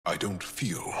I don't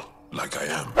feel like I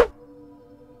am.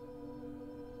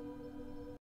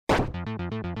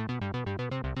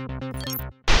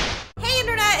 Hey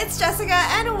Internet, it's Jessica,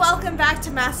 and welcome back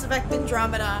to Mass Effect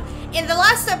Andromeda. In the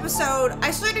last episode, I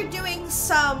started doing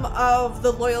some of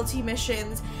the loyalty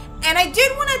missions, and I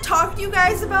did want to talk to you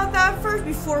guys about that first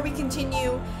before we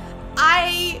continue.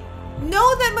 I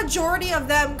know that majority of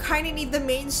them kind of need the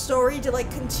main story to like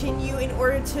continue in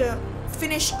order to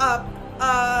finish up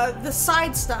the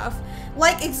side stuff.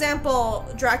 Like example,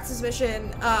 Drax's mission,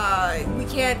 we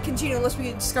can't continue unless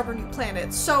we discover new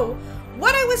planets. So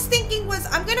what I was thinking was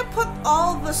I'm gonna put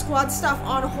all the squad stuff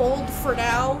on hold for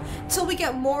now till we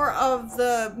get more of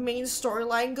the main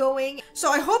storyline going. So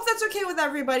I hope that's okay with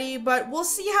everybody, but we'll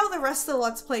see how the rest of the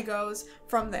Let's Play goes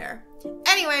from there.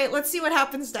 Anyway, let's see what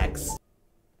happens next.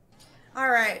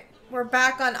 Alright, we're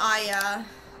back on Aya.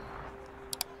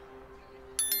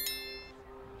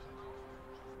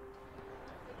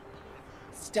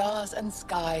 Stars and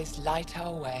skies light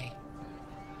our way.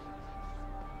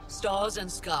 Stars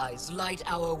and skies light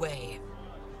our way.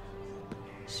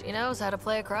 She knows how to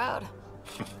play a crowd.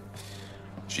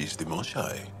 She's the most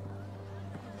shy.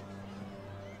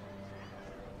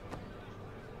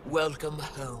 Welcome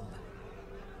home.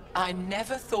 I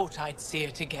never thought I'd see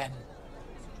it again.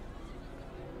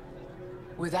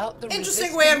 Without the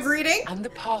Interesting way of greeting. And the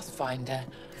Pathfinder,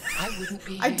 I wouldn't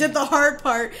be here. I did the hard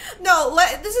part. No,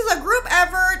 this is a group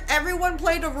effort. Everyone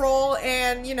played a role,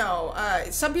 and you know,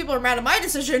 some people are mad at my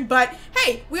decision, but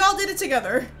hey, we all did it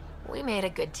together. We made a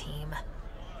good team.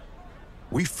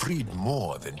 We freed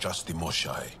more than just the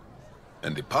Moshai.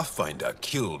 And the Pathfinder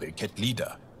killed a Ket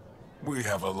leader. We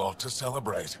have a lot to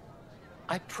celebrate.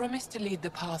 I promised to lead the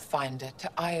Pathfinder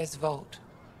to Aya's vault.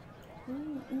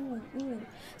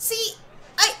 See,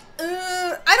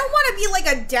 I don't want to be like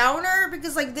a downer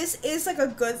because like this is like a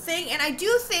good thing, and I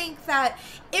do think that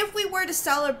if we were to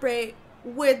celebrate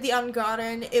with the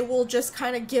Ungotten, it will just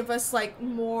kind of give us like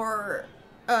more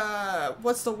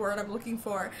what's the word I'm looking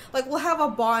for? Like we'll have a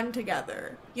bond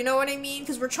together. You know what I mean?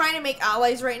 Because we're trying to make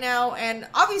allies right now, and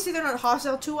obviously they're not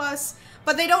hostile to us,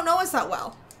 but they don't know us that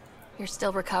well. You're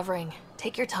still recovering.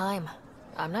 Take your time.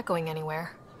 I'm not going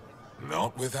anywhere.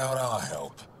 Not without our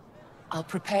help. I'll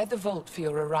prepare the vault for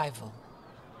your arrival.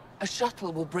 A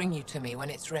shuttle will bring you to me when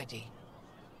it's ready.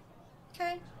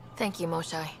 Okay. Thank you,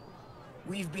 Moshai.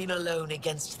 We've been alone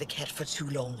against the Ket for too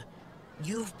long.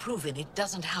 You've proven it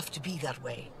doesn't have to be that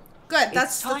way. Good,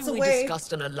 It's time the we way.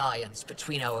 discussed an alliance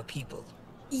between our people.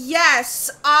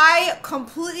 Yes, I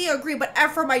completely agree, but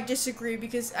Ephraim I disagree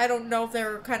because I don't know if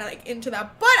they're kind of like into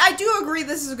that. But I do agree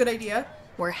this is a good idea.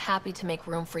 We're happy to make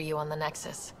room for you on the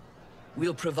Nexus.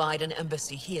 We'll provide an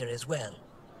embassy here as well.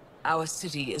 Our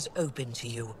city is open to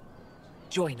you.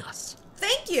 Join us.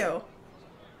 Thank you.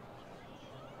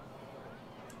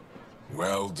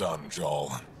 Well done,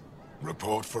 Joel.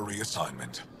 Report for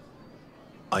reassignment.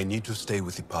 I need to stay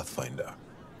with the Pathfinder.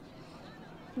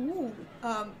 Ooh.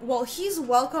 Well, he's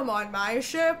welcome on my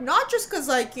ship. Not just because,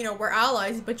 like, you know, we're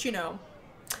allies, but, you know,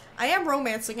 I am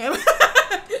romancing him.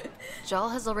 Jal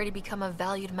has already become a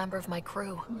valued member of my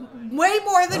crew. Way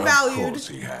more than valued. Of course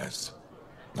he has.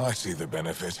 I see the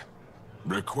benefit.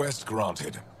 Request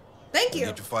granted. Thank I you.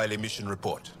 need to file a mission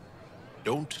report.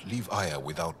 Don't leave Aya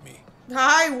without me.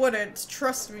 I wouldn't.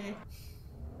 Trust me.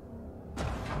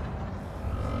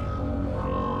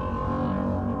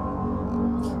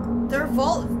 Their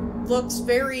vault looks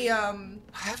very, I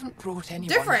haven't brought anyone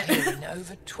different. here in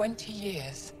over 20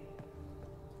 years.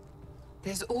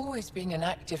 There's always been an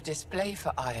active display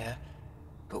for Aya,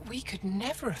 but we could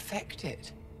never affect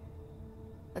it.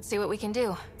 Let's see what we can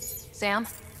do. Sam?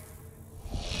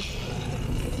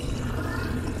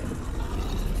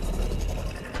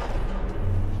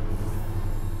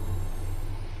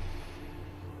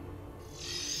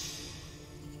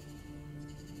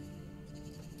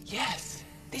 Yes,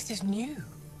 this is new.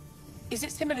 Is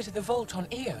it similar to the vault on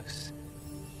Eos?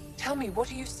 Tell me,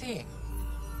 what are you seeing?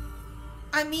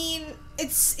 I mean, it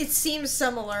seems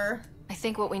similar. I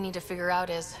think what we need to figure out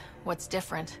is what's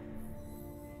different.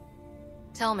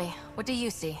 Tell me, what do you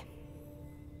see?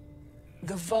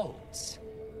 The vaults.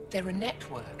 They're a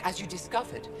network, as you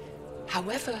discovered.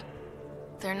 However,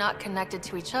 They're not connected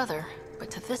to each other,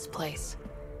 but to this place.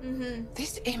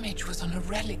 this image was on a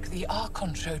relic the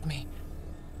Archon showed me.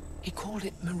 He called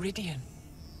it Meridian.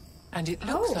 And it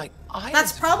looks Oh, like Aya's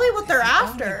that's probably vault what is they're the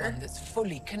after. only one that's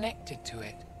fully connected to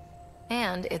it.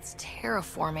 And it's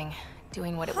terraforming,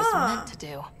 doing what it was meant to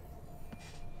do.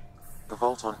 The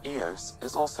vault on Eos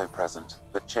is also present,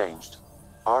 but changed.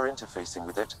 Our interfacing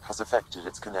with it has affected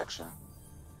its connection.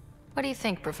 What do you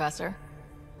think, Professor?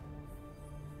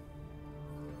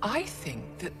 I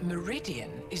think that Meridian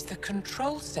is the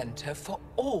control center for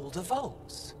all the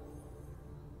vaults.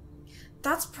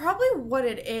 That's probably what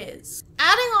it is.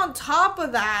 Adding on top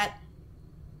of that,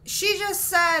 she just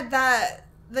said that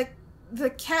the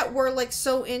Ket were like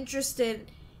so interested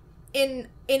in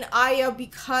Aya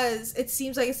because it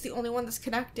seems like it's the only one that's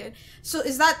connected. So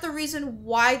is that the reason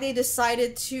why they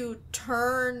decided to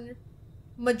turn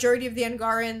majority of the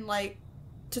Angaran, like,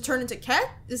 to turn into Ket?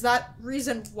 Is that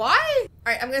reason why?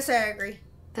 Alright, I'm gonna say I agree.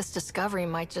 This discovery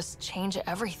might just change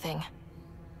everything.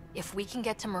 If we can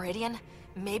get to Meridian,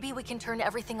 maybe we can turn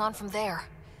everything on from there.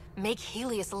 Make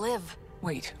Helios live.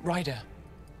 Wait, Ryder.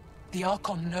 The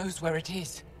Archon knows where it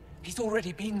is. He's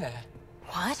already been there.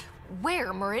 What?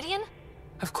 Where? Meridian?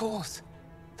 Of course.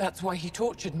 That's why he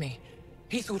tortured me.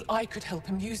 He thought I could help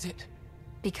him use it.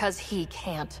 Because he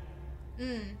can't.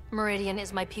 Meridian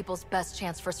is my people's best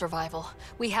chance for survival.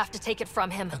 We have to take it from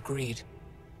him. Agreed.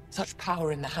 Such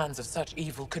power in the hands of such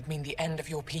evil could mean the end of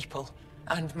your people.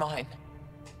 And mine.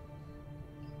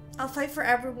 I'll fight for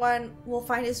everyone. We'll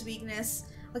find his weakness.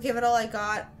 I'll give it all I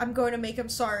got. I'm going to make him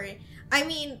sorry. I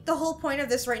mean, the whole point of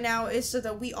this right now is so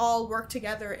that we all work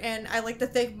together, and I like to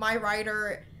think my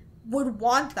Ryder would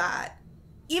want that.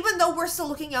 Even though we're still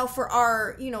looking out for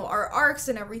our, you know, our arcs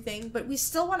and everything, but we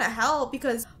still want to help,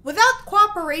 because without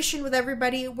cooperation with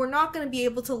everybody, we're not going to be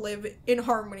able to live in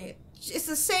harmony. It's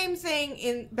the same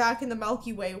thing back in the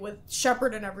Milky Way with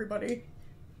Shepard and everybody.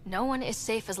 No one is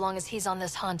safe as long as he's on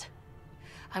this hunt.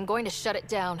 I'm going to shut it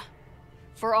down.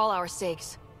 For all our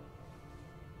sakes.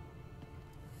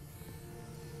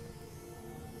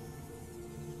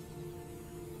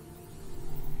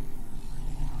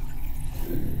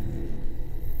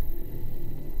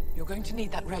 You're going to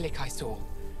need that relic I saw.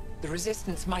 The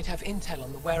Resistance might have intel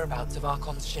on the whereabouts of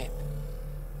Archon's ship.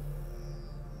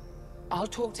 I'll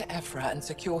talk to Ephra and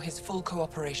secure his full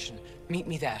cooperation. Meet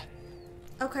me there.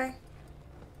 Okay.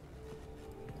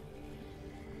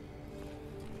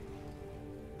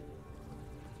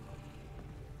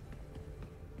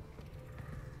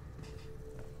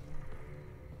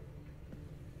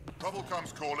 Trouble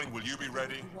comes calling, will you be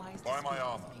ready? Buy my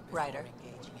armor. Ryder.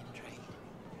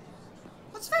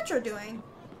 What's Vetra doing?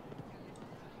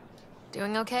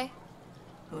 Doing okay?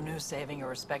 Who knew saving a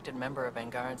respected member of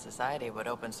Angaran society would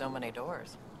open so many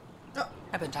doors? Oh.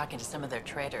 I've been talking to some of their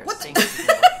traders, What the- seeing if we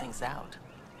can work things out.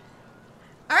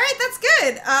 Alright, that's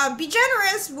good. Be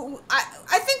generous.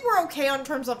 I think we're okay on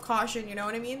terms of caution, you know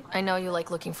what I mean? I know you like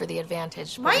looking for the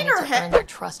advantage, but Mine you need or to he- earn their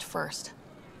trust first.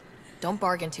 Don't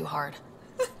bargain too hard.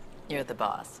 You're the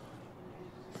boss.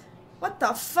 What the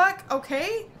fuck?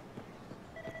 Okay.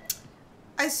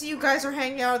 I see you guys are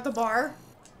hanging out at the bar.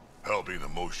 Helping the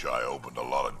Moshai opened a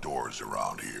lot of doors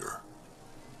around here.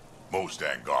 Most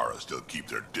Angara still keep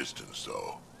their distance,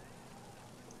 though.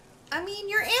 I mean,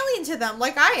 you're alien to them,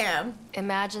 like I am.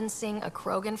 Imagine seeing a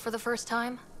Krogan for the first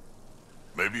time.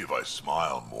 Maybe if I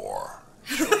smile more,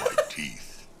 show my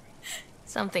teeth.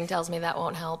 Something tells me that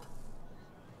won't help.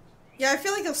 Yeah, I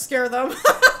feel like you'll scare them.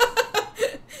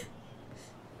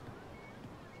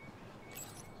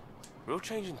 Real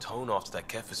change in tone after that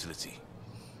care facility.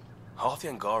 Half the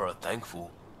Angara are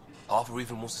thankful, half are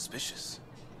even more suspicious.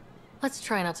 Let's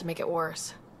try not to make it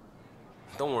worse.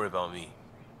 Don't worry about me.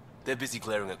 They're busy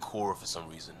glaring at Cora for some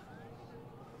reason.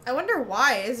 I wonder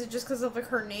why. Is it just because of like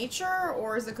her nature,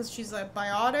 or is it because she's like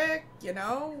biotic? You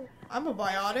know, I'm a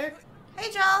biotic.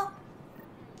 Hey, Joel.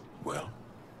 Well,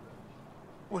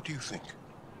 what do you think?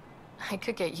 I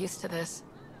could get used to this.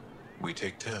 We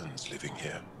take turns living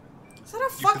here. Is that a You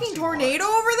can fucking see tornado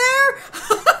over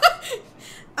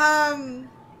there?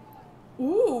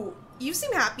 Ooh, you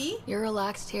seem happy. You're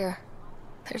relaxed here.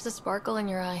 There's a sparkle in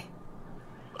your eye.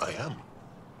 I am.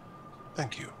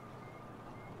 Thank you.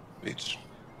 It's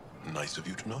nice of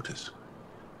you to notice.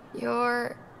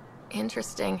 You're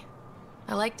interesting.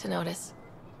 I like to notice.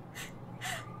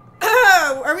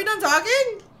 Are we done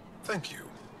talking? Thank you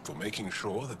for making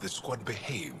sure that the squad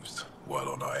behaves while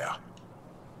on Aya.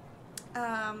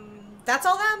 That's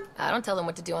all then? I don't tell them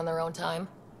what to do on their own time.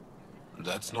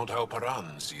 That's not how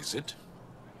Paran sees it.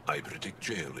 I predict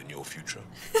jail in your future.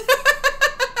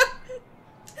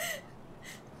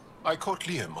 I caught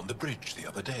Liam on the bridge the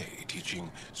other day,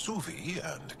 teaching Suvi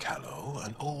and Callow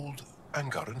an old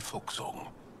Angaran folk song.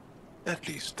 At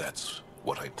least that's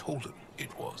what I told him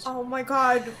it was. Oh my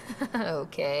god.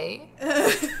 Okay.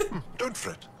 Don't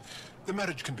fret. The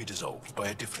marriage can be dissolved by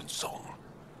a different song.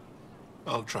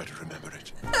 I'll try to remember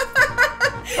it.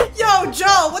 Yo,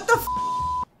 Joel, what the f?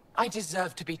 I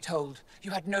deserve to be told.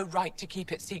 You had no right to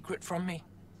keep it secret from me.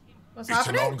 What's It's an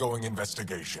happening? ongoing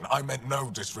investigation. I meant no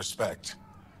disrespect.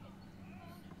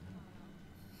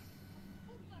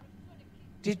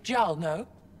 Did Jarl know?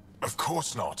 Of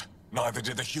course not. Neither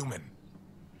did the human.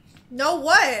 Know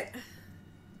what?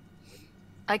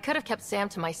 I could have kept Sam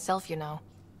to myself, you know.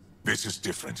 This is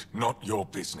different. Not your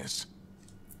business.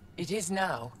 It is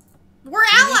now. We're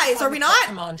allies, are we not?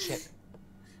 Command ship.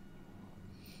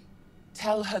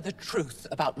 Tell her the truth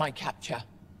about my capture.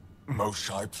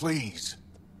 Moshai, please.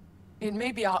 It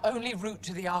may be our only route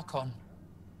to the Archon.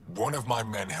 One of my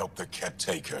men helped the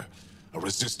caretaker, a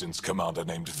resistance commander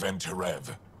named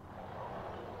Venturev.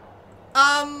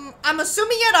 I'm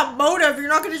assuming you had a motive. You're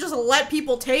not gonna just let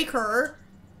people take her.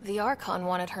 The Archon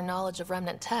wanted her knowledge of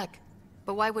remnant tech,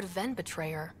 but why would Ven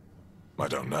betray her? I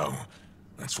don't know.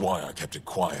 That's why I kept it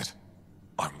quiet.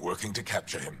 I'm working to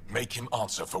capture him, make him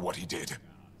answer for what he did.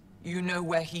 You know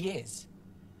where he is?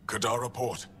 Kadara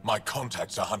Port. My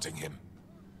contacts are hunting him.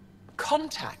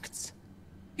 Contacts?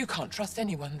 You can't trust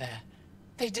anyone there.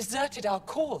 They deserted our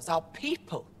cause, our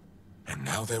people. And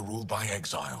now they're ruled by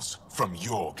exiles from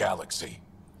your galaxy.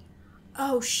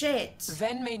 Oh shit.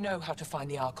 Ven may know how to find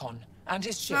the Archon and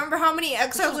his ship. Remember how many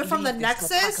exiles are from the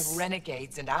Nexus? A pack of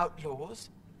renegades and outlaws.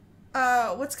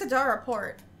 What's Kadara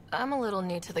Port? I'm a little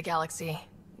new to the galaxy.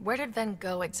 Where did Ven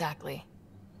go exactly?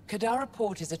 Kadara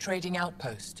Port is a trading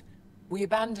outpost. We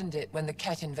abandoned it when the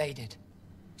Ket invaded.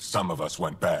 Some of us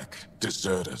went back.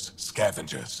 Deserters,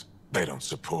 scavengers. They don't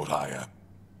support Aya.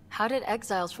 How did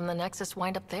exiles from the Nexus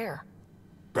wind up there?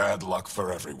 Bad luck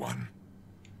for everyone.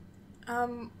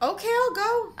 Okay, I'll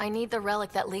go. I need the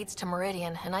relic that leads to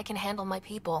Meridian, and I can handle my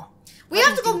people. We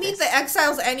have to go meet the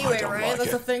exiles anyway, right? like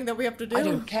That's it. a thing that we have to do. I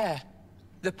don't care.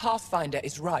 The Pathfinder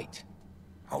is right.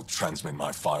 I'll transmit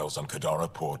my files on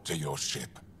Kadara Port to your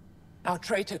ship. Our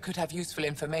traitor could have useful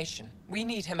information. We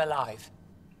need him alive.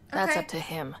 That's Okay. up to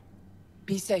him.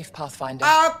 Be safe, Pathfinder.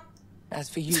 As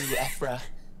for you, Ephra,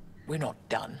 we're not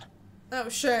done. Oh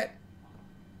shit.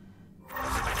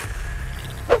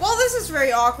 Well, this is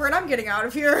very awkward. I'm getting out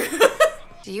of here.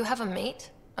 Do you have a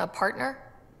mate? A partner?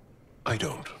 I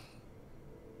don't.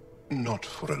 Not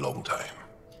for a long time.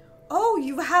 Oh,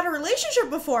 you've had a relationship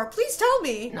before. Please tell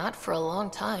me. Not for a long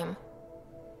time.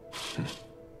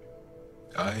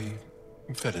 I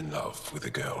fell in love with a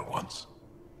girl once.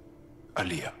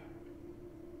 Aliyah.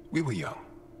 We were young.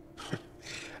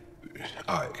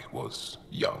 I was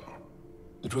young.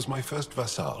 It was my first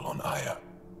vassal on Aya.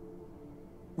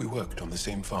 We worked on the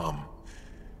same farm.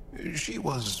 She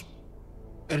was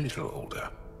a little older.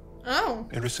 Oh.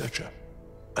 A researcher.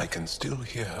 I can still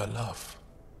hear her laugh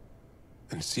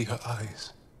and see her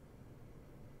eyes.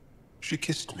 She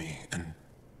kissed me and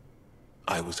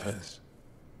I was hers.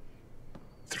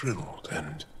 Thrilled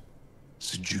and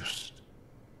seduced.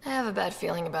 I have a bad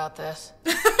feeling about this.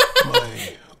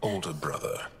 My older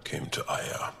brother came to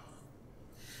Aya.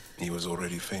 He was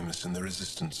already famous in the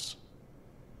Resistance.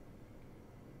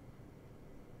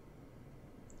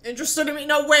 Interested in me?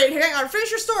 No, wait, hang on. Finish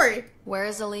your story. Where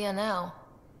is Aaliyah now?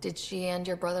 Did she and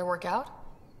your brother work out?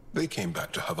 They came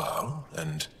back to Haval,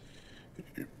 and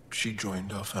she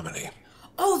joined our family.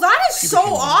 Oh, that is She so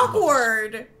became one of the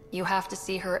awkward. You have to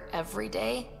see her every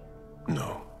day?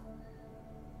 No.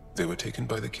 They were taken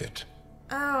by the Ket.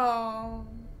 Oh.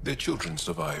 Their children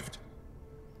survived.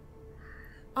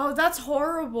 Oh, that's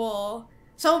horrible.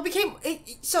 So it became...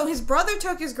 So his brother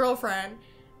took his girlfriend,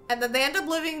 and then they end up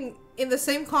living in the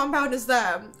same compound as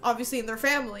them, obviously in their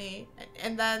family,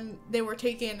 and then they were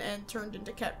taken and turned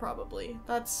into Ket, probably.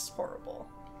 That's horrible.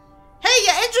 Hey,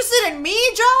 you interested in me,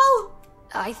 Joel?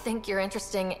 I think you're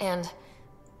interesting and,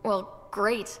 well,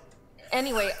 great.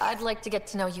 Anyway, I'd like to get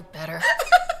to know you better.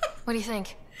 What do you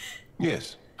think?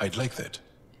 Yes, I'd like that.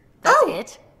 That's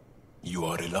it? You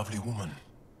are a lovely woman.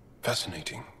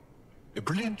 Fascinating. A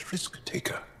brilliant risk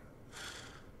taker.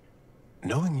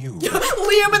 Knowing you...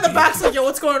 Liam in the back's like, yo,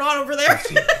 what's going on over there?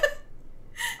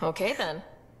 Okay, then.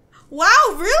 Wow,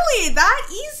 really? That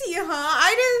easy, huh?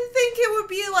 I didn't think it would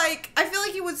be like... I feel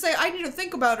like he would say, I need to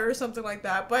think about it or something like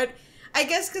that. But I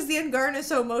guess because the Angaran is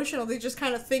so emotional, they just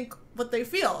kind of think what they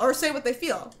feel. Or say what they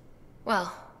feel.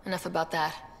 Well, enough about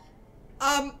that.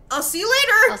 I'll see you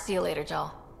later. I'll see you later,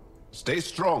 Joel. Stay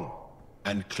strong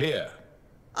and clear.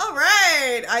 All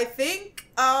right. I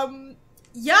think,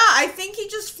 yeah, I think he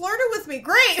just flirted with me.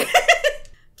 Great.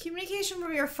 Communication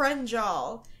from your friend,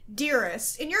 Jal.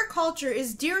 Dearest. In your culture,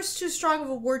 is dearest too strong of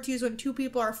a word to use when two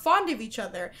people are fond of each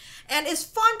other? And is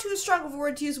fond too strong of a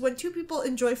word to use when two people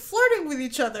enjoy flirting with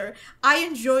each other? I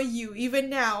enjoy you. Even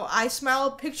now, I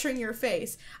smile picturing your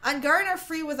face. Angaran are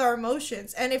free with our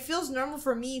emotions, and it feels normal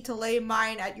for me to lay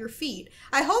mine at your feet.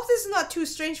 I hope this is not too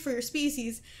strange for your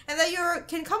species, and that you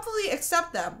can comfortably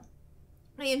accept them.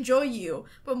 I enjoy you,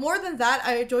 but more than that,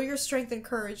 I adore your strength and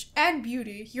courage and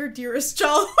beauty, your dearest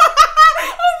Jal.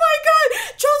 Oh my god!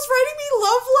 Joe's writing me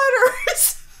love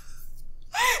letters!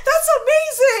 That's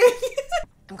amazing!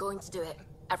 I'm going to do it.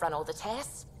 I've run all the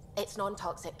tests. It's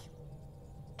non-toxic.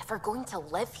 If we're going to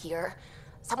live here,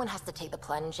 someone has to take the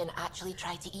plunge and actually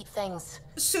try to eat things.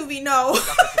 Suvi, no.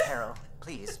 Dr. Shapiro,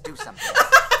 please do something.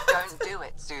 Don't do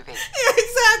it, Suvi. Yeah,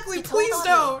 exactly. You Please told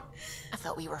don't. me. I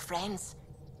thought we were friends.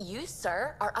 You,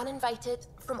 sir, are uninvited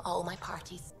from all my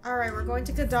parties. Alright, we're going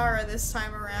to Kadara this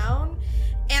time around.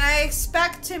 And I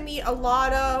expect to meet a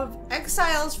lot of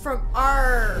exiles from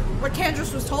what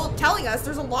Candace was telling us.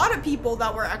 There's a lot of people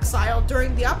that were exiled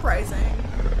during the uprising.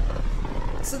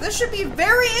 So this should be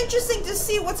very interesting to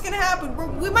see what's gonna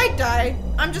happen. We might die.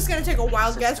 I'm just gonna take a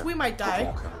wild guess. We might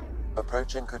die.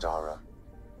 Approaching Kadara.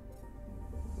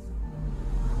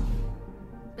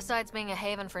 Besides being a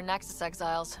haven for Nexus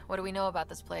exiles, what do we know about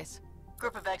this place?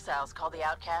 Group of exiles called the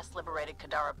Outcasts liberated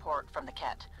Kadara Port from the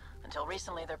Ket. Until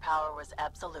recently, their power was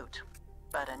absolute.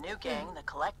 But a new gang, the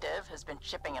Collective, has been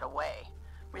chipping it away.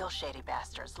 Real shady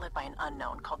bastards led by an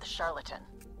unknown called the Charlatan.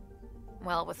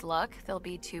 Well, with luck, they'll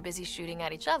be too busy shooting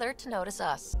at each other to notice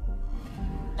us.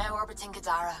 Now orbiting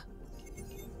Kadara.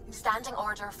 Standing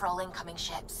order for all incoming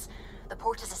ships. The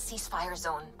port is a ceasefire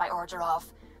zone by order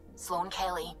of Sloane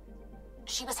Kelly.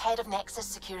 She was head of Nexus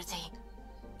security.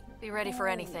 Be ready for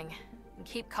anything, and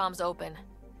keep comms open.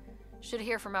 Should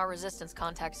hear from our resistance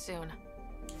contacts soon.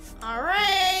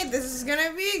 Alright, this is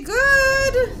gonna be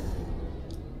good!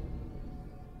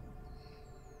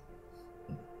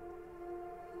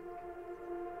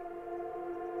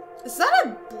 Is that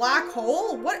a black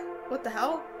hole? What the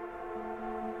hell?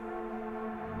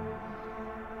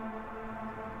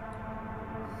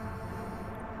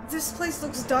 This place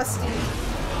looks dusty.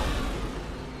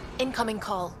 Incoming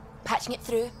call. Patching it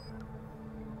through.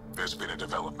 There's been a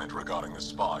development regarding the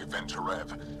spy,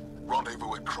 Venturev.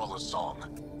 Rendezvous at Crawler's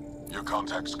Song. Your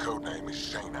contact's codename is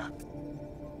Shayna.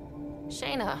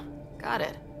 Shayna. Got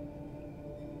it.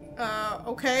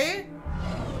 Okay.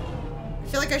 I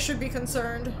feel like I should be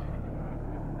concerned.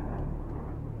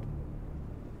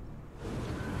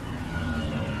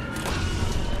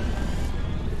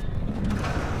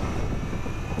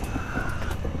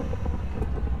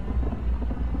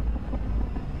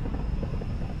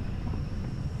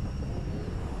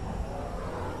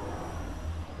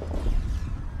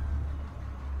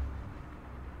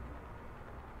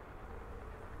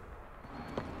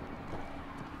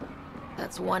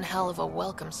 That's one hell of a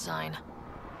welcome sign.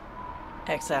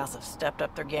 Exiles have stepped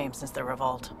up their game since the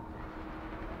revolt.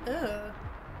 Ugh.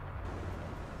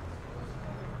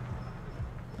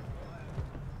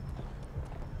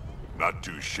 Not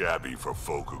too shabby for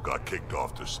folk who got kicked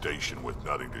off the station with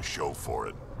nothing to show for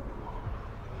it.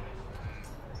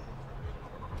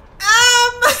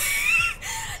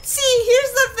 See,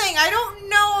 here's the thing. I don't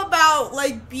know about,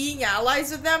 like, being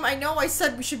allies with them. I know I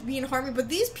said we should be in harmony, but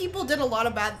these people did a lot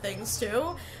of bad things,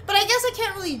 too. But I guess I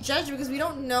can't really judge because we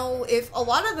don't know if a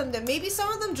lot of them did. Maybe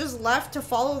some of them just left to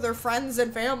follow their friends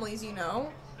and families, you know?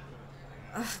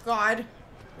 Ugh, God.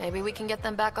 Maybe we can get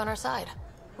them back on our side.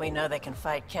 We know they can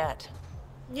fight Ket.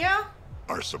 Yeah?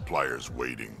 Our supplier's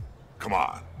waiting. Come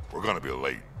on, we're gonna be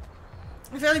late.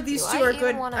 I feel like these two are a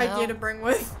good idea to bring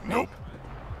with. Nope.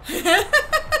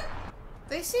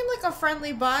 They seem like a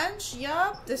friendly bunch.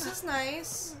 Yup, this is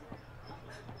nice.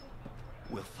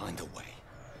 We'll find a way.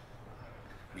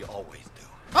 We always do.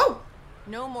 Oh!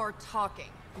 No more talking.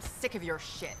 I'm sick of your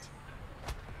shit.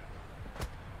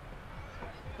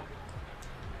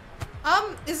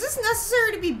 Is this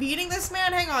necessary to be beating this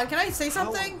man? Hang on, can I say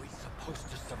something? How are we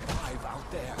supposed to survive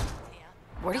out there?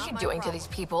 What are you doing to these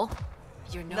people?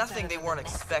 You're nothing they weren't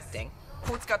expecting.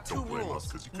 Port's got two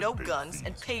rules. No guns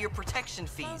and pay your protection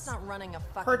fees. Not running a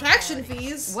fucking protection party.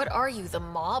 fees? What are you, the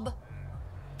mob?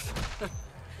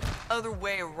 Other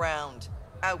way around.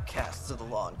 Outcasts of the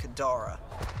law in Kadara.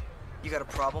 You got a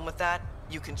problem with that?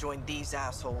 You can join these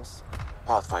assholes.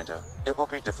 Pathfinder, it will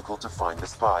be difficult to find the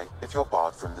spy if you're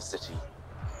barred from the city.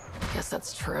 Guess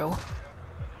that's true.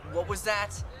 What was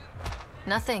that?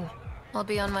 Nothing. I'll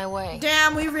be on my way.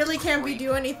 Damn, we really can't be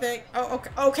doing anything. Oh, okay.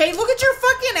 Okay, look at your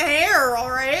fucking hair,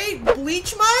 alright?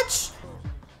 Bleach much?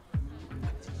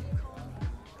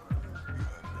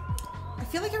 I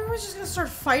feel like everyone's just gonna start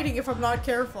fighting if I'm not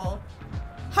careful.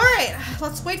 Alright,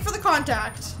 let's wait for the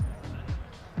contact.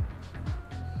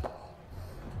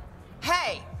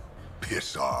 Hey!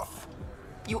 Piss off.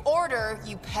 You order,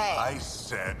 you pay. I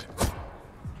said...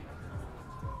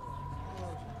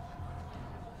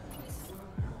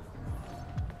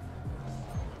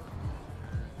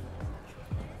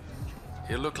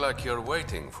 You look like you're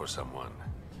waiting for someone.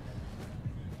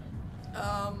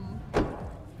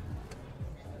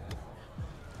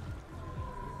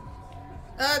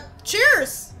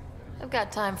 Cheers! I've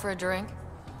got time for a drink.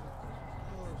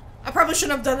 I probably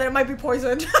shouldn't have done that, it might be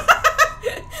poisoned.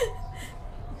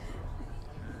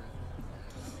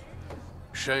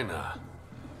 Shayna,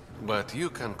 but you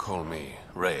can call me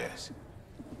Reyes.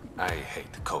 I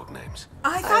hate code names.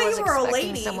 I thought you were a expecting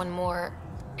lady. someone more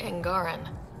Angaran.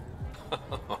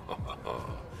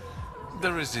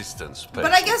 The Resistance. But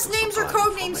I guess names are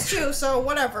code names too, so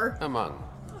whatever. Among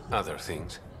other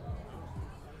things.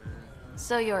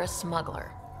 So you're a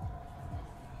smuggler.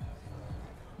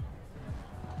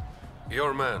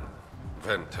 Your man,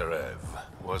 Venterev,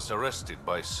 was arrested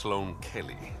by Sloane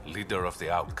Kelly, leader of the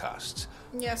Outcasts.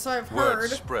 Yes, I've heard. Word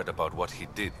spread about what he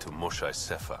did to Moshae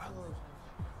Sefa.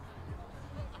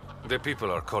 The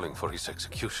people are calling for his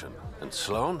execution. And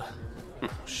Sloane?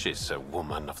 She's a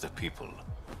woman of the people.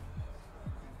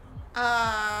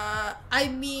 I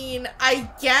mean, I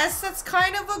guess that's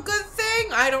kind of a good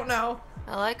thing? I don't know.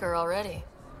 I like her already.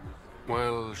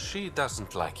 Well, she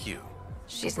doesn't like you.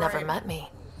 She's never met me.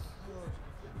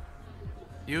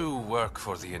 You work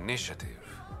for the Initiative.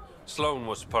 Sloane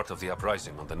was part of the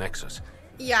uprising on the Nexus.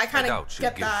 Yeah, I kind doubt of she'll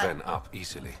get give that. Ven up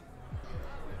easily.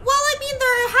 Well, I mean,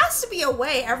 there has to be a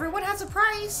way. Everyone has a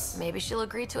price. Maybe she'll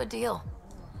agree to a deal.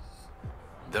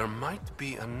 There might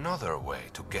be another way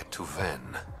to get to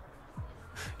Ven.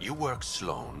 You work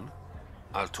Sloane.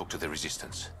 I'll talk to the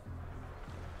Resistance.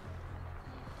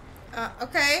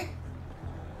 Okay.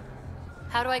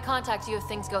 How do I contact you if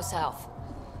things go south?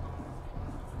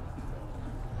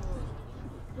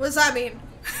 What does that mean?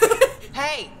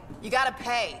 Hey, you gotta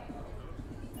pay.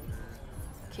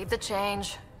 Keep the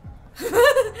change.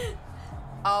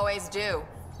 Always do.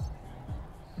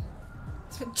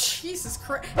 Jesus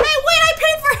Christ. Hey, wait, I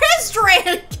paid for his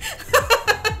drink!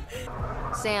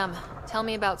 Sam, tell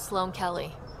me about Sloane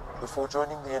Kelly. Before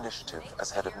joining the Initiative as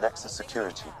head of Nexus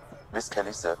Security, Miss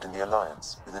Kelly served in the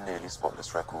Alliance with a nearly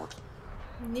spotless record.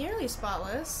 Nearly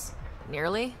spotless.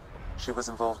 Nearly? She was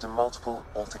involved in multiple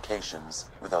altercations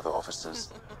with other officers.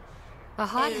 A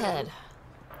hothead.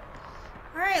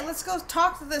 Alright, let's go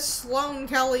talk to this Sloane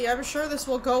Kelly. I'm sure this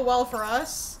will go well for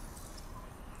us.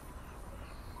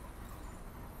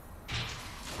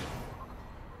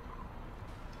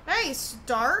 Nice.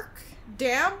 Dark.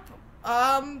 Damp.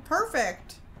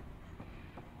 Perfect.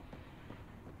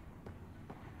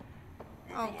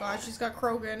 Oh god, she's got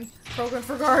Krogan. Krogan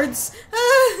for guards.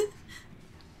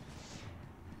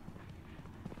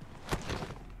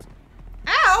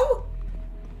 Ow!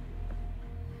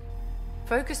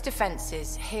 Focus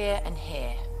defenses here and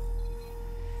here.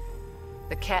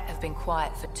 The Ket have been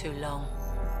quiet for too long.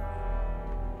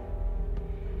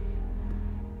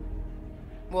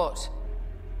 What?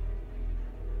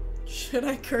 Should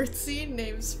I curtsy?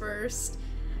 Names first.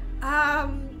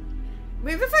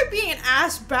 Maybe if I'm being an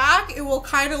ass back, it will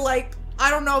kind of like,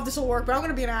 I don't know if this will work, but I'm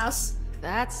gonna be an ass.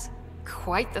 That's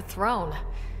quite the throne.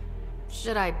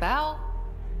 Should I bow?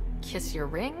 Kiss your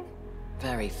ring?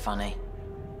 Very funny.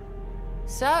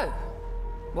 So,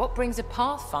 what brings a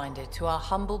Pathfinder to our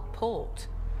humble port?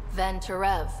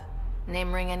 Venterev.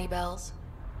 Name ring any bells?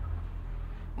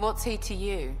 What's he to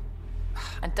you?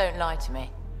 And don't lie to me.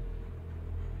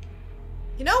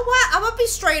 You know what? I'm gonna be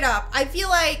straight up. I feel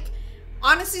like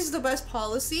honesty is the best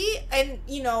policy, and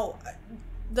you know,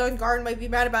 the guard might be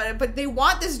mad about it, but they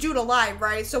want this dude alive,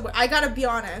 right? So I gotta be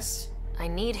honest. I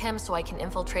need him so I can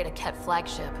infiltrate a Ket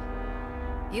flagship.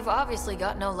 You've obviously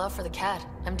got no love for the Ket.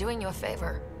 I'm doing you a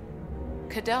favor.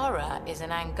 Kadara is an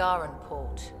Angaran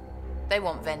port. They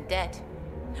want Ven dead,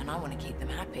 and I want to keep them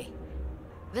happy.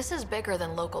 This is bigger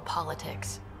than local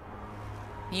politics.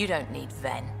 You don't need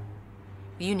Ven.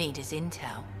 You need his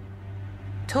intel.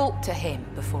 Talk to him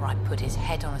before I put his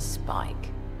head on a spike.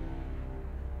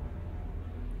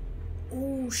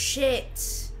 Oh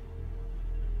shit.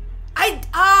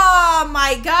 Oh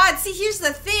my god, see here's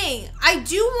the thing. I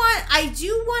do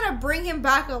want to bring him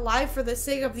back alive for the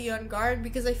sake of the Unguard,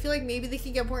 because I feel like maybe they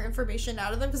can get more information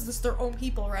out of them because it's their own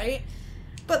people, right?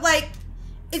 But like,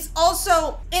 it's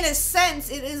also, in a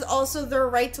sense, it is also their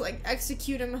right to like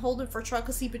execute him and hold him for trial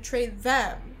because he betrayed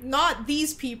them, not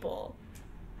these people.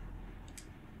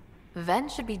 Ven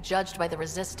should be judged by the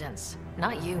Resistance,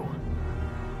 not you.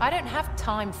 I don't have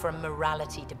time for a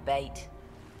morality debate.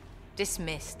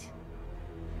 Dismissed.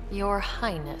 Your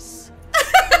Highness.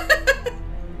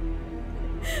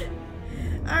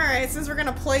 Alright, since we're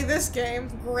gonna play this game,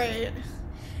 great.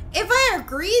 If I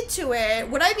agreed to it,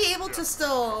 would I be able to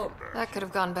still... That could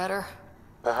have gone better.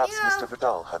 Perhaps Yeah. Mr.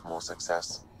 Vidal had more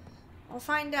success. I'll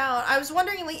find out. I was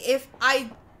wondering, like, if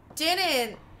I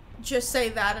didn't just say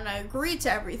that and I agreed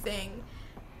to everything,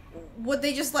 would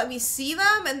they just let me see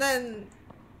them and then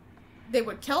They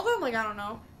would kill them? Like, I don't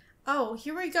know. Oh,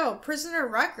 here we go. Prisoner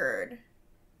record.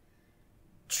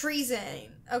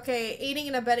 Treason. Okay, aiding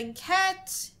and abetting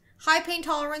Ket. High pain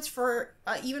tolerance for,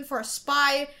 even for a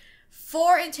spy.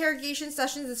 4 interrogation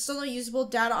sessions and still no usable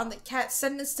data on the Ket.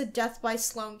 Sentenced to death by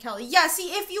Sloane Kelly. Yeah, see,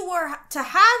 if you were to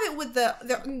have it with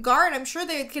the guard, I'm sure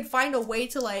they could find a way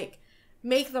to, like,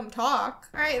 make them talk.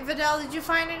 Alright, Vidal, did you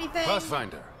find anything?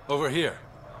 Pathfinder, over here.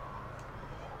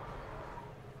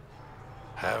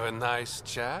 Have a nice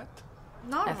chat?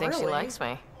 Not really. I think she likes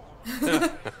me.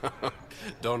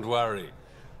 Don't worry.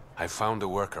 I found a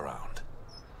workaround.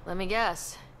 Let me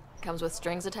guess. Comes with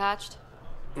strings attached?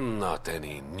 Not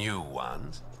any new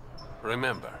ones.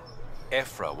 Remember,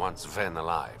 Ephra wants Ven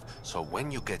alive, so when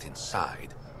you get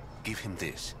inside, give him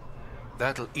this.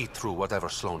 That'll eat through whatever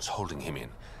Sloane's holding him in,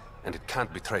 and it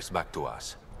can't be traced back to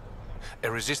us. A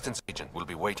resistance agent will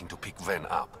be waiting to pick Ven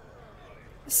up.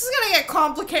 This is gonna get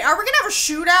complicated. Are we gonna have a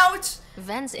shootout?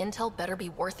 Ven's intel better be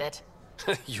worth it.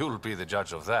 You'll be the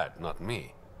judge of that, not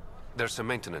me. There's a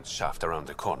maintenance shaft around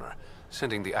the corner,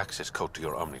 sending the access code to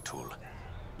your Omni tool.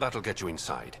 That'll get you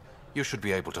inside. You should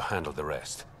be able to handle the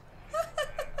rest.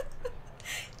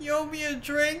 You owe me a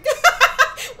drink.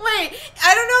 Wait,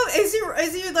 I don't know.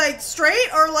 Is he like straight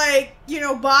or like, you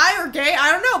know, bi or gay?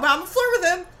 I don't know, but I'm gonna flirt with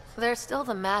him. There's still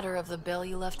the matter of the bill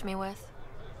you left me with.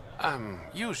 I'm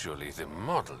usually the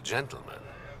model gentleman.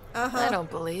 I don't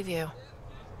believe you.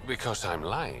 Because I'm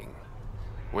lying.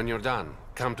 When you're done,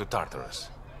 come to Tartarus.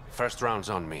 First round's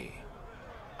on me.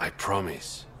 I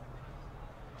promise.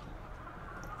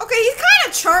 Okay, he's kind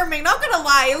of charming, not gonna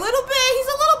lie. A little bit, he's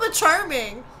a little bit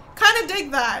charming. Kind of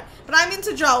dig that. But I'm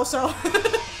into Joe, so.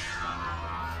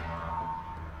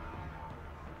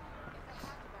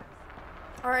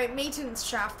 Alright, maintenance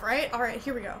shaft, right? Alright,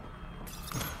 here we go.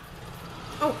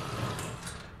 Oh.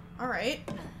 Alright.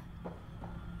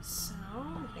 So,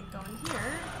 we can go in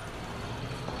here.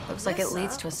 Looks like it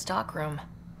leads to a stock room.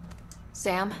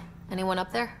 Sam, anyone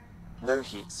up there? No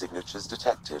heat signatures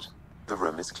detected. The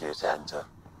room is clear to enter.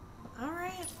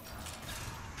 Alright.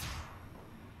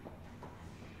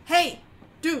 Hey,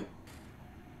 dude.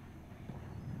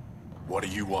 What do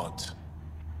you want?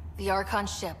 The Archon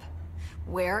ship.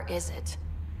 Where is it?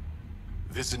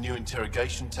 This a new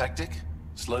interrogation tactic?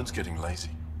 Sloane's getting lazy.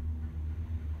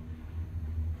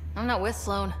 I'm not with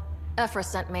Sloane. Ephra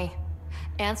sent me.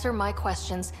 Answer my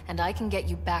questions, and I can get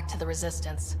you back to the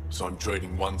Resistance. So I'm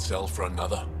trading one cell for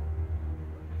another?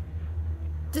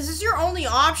 This is your only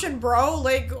option, bro.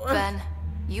 Like, Ben,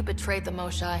 you betrayed the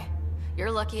Moshae.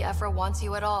 You're lucky Ephra wants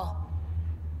you at all.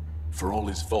 For all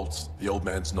his faults, the old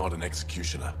man's not an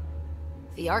executioner.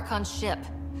 The Archon ship.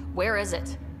 Where is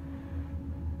it?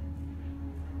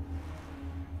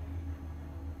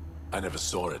 I never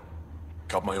saw it.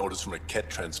 Got my orders from a Ket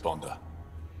transponder.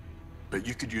 But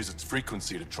you could use its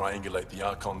frequency to triangulate the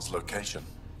Archon's location.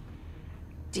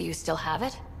 Do you still have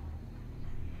it?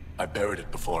 I buried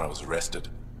it before I was arrested.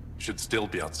 Should still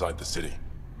be outside the city.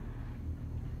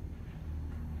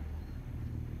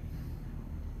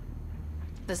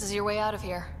 This is your way out of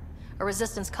here. A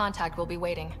Resistance contact will be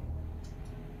waiting.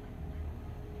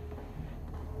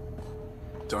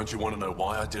 Don't you want to know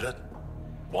why I did it?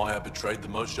 Why I betrayed the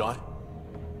Moshae?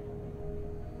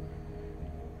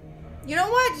 You know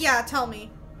what? Yeah, tell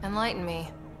me. Enlighten me.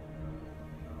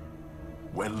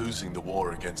 We're losing the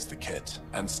war against the Ket,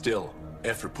 and still,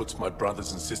 Ephra puts my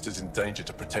brothers and sisters in danger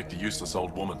to protect a useless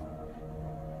old woman.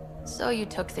 So you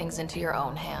took things into your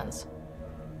own hands.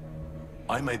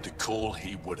 I made the call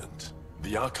he wouldn't.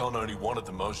 The Archon only wanted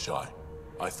the Moshae.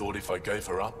 I thought if I gave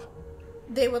her up...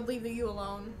 they would leave you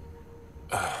alone.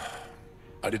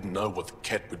 I didn't know what the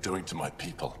Ket were doing to my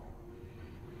people.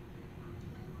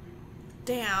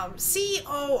 Damn. See,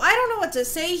 oh, I don't know what to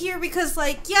say here because,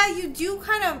 like, yeah, you do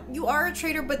kind of, you are a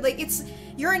traitor, but, like, it's,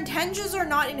 your intentions are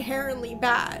not inherently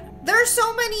bad. There are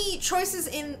so many choices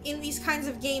in these kinds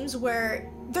of games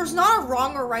where there's not a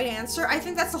wrong or right answer. I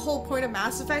think that's the whole point of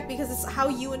Mass Effect because it's how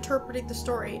you interpret the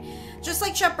story. Just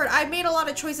like Shepard, I made a lot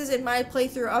of choices in my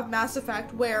playthrough of Mass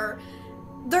Effect where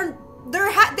there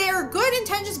are good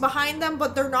intentions behind them,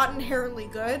 but they're not inherently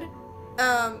good.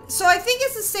 So I think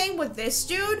it's the same with this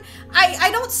dude. I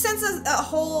don't sense a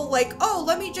whole, like, oh,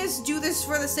 let me just do this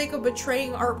for the sake of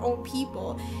betraying our own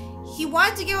people. He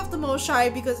wanted to give up the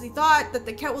Moshae because he thought that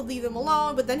the Ket would leave him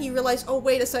alone, but then he realized, oh,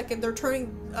 wait a second, they're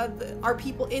turning our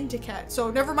people into Ket, so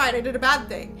never mind, I did a bad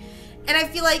thing. And I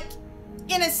feel like,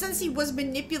 in a sense, he was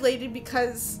manipulated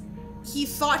because he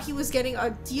thought he was getting a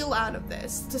deal out of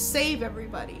this to save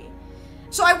everybody.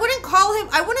 So I wouldn't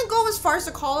go as far as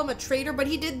to call him a traitor, but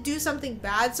he did do something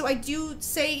bad, so I do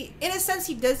say, in a sense,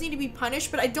 he does need to be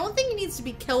punished, but I don't think he needs to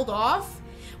be killed off.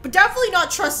 but definitely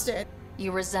not trusted.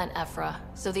 You resent Ephra,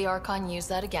 so the Archon used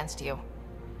that against you.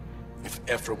 If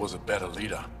Ephra was a better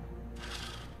leader...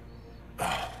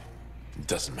 it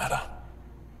doesn't matter.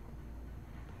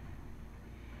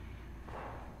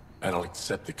 And I'll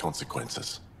accept the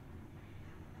consequences.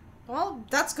 Well,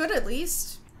 that's good at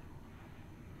least.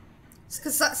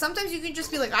 Because sometimes you can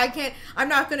just be like, I'm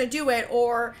not gonna do it,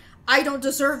 or I don't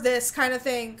deserve this kind of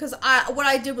thing, because what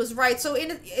I did was right. So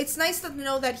it's nice to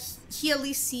know that he at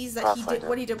least sees that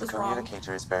what he did was wrong. The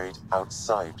communicator is buried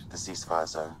outside the ceasefire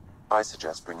zone. I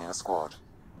suggest bringing a squad.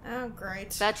 Oh,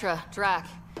 great. Petra, Drac,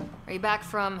 are you back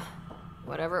from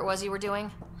whatever it was you were doing?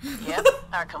 Yep,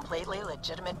 our completely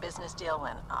legitimate business deal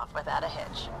went off without a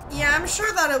hitch. Yeah, I'm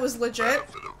sure that it was legit.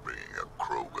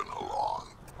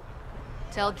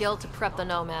 Tell Gil to prep the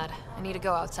Nomad. I need to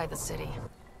go outside the city.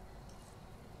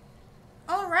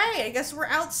 Alright, I guess we're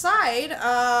outside.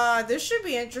 This should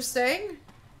be interesting.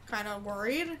 Kind of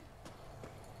worried.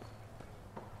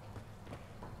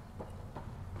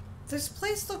 This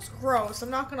place looks gross, I'm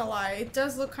not gonna lie. It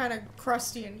does look kind of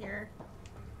crusty in here.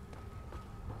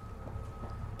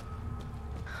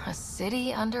 A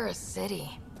city under a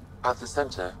city. At the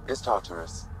center is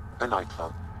Tartarus, a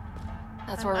nightclub.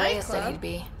 That's where Reyes said he'd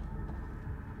be.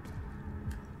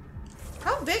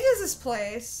 How big is this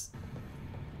place?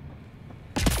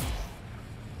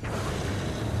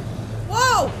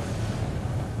 Whoa!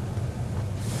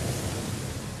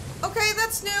 Okay,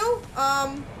 that's new.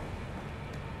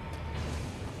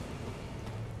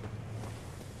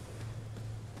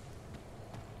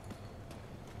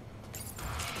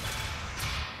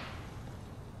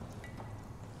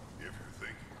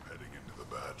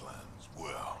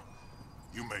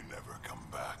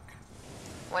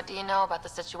 What do you know about the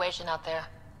situation out there?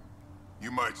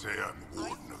 You might say I'm the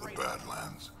warden of the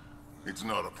Badlands. It's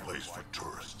not a place for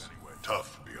tourists.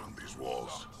 Tough beyond these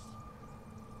walls.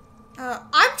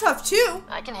 I'm tough too.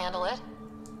 I can handle it.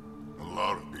 A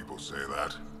lot of people say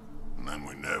that, and then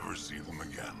we never see them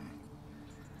again.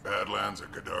 Badlands are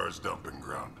Kadara's dumping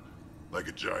ground, like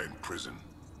a giant prison.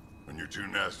 When you're too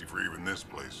nasty for even this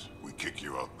place, we kick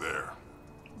you out there.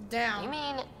 Down. You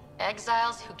mean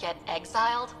exiles who get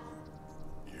exiled?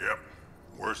 Yep,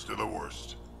 worst of the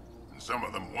worst. And some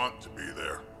of them want to be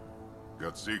there.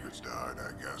 Got secrets to hide,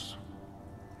 I guess.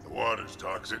 The water's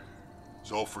toxic.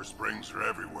 Sulfur springs are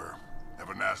everywhere. Have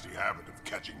a nasty habit of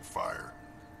catching fire.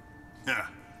 Yeah,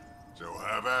 so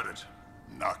have at it.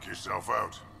 Knock yourself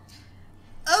out.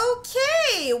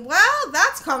 Okay, well,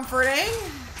 that's comforting.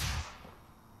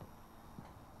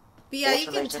 But yeah, you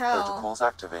can tell. Protocols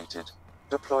activated.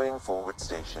 Deploying forward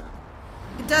station.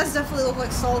 It does definitely look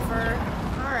like sulfur.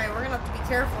 Alright, we're gonna have to be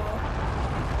careful.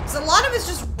 Because a lot of it's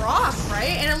just rock,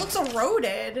 right? And it looks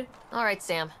eroded. Alright,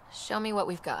 Sam. Show me what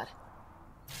we've got.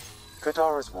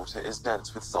 Kadara's water is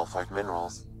dense with sulfide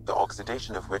minerals, the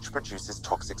oxidation of which produces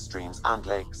toxic streams and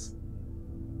lakes.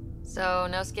 So,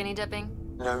 no skinny dipping?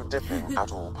 No dipping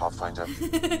at all, Pathfinder.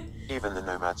 Even the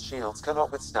Nomad's shields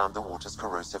cannot withstand the water's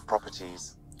corrosive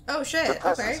properties. Oh shit, The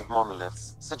presence okay. of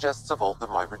monoliths suggests a vault that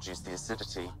might reduce the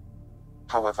acidity.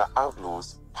 However,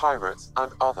 outlaws, pirates,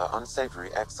 and other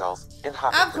unsavory exiles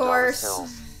inhabit Kadara's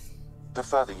hills. The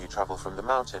further you travel from the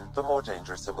mountain, the more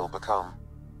dangerous it will become.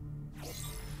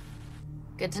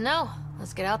 Good to know.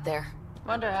 Let's get out there.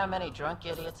 Wonder how many drunk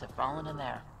idiots have fallen in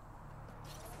there.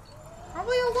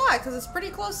 Probably a lot, because it's pretty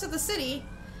close to the city.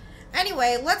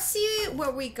 Anyway, let's see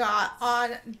what we got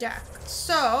on deck.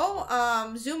 So,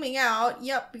 zooming out.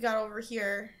 Yep, we got over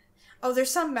here. Oh,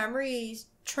 there's some memory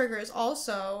triggers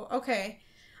also. Okay.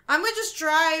 I'm gonna just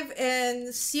drive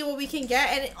and see what we can get.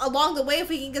 And along the way, if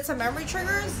we can get some memory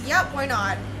triggers, yep, why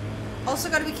not? Also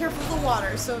gotta be careful of the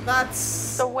water, so that's...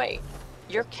 So wait,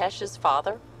 you're Kesh's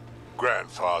father?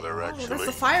 Grandfather, actually. That's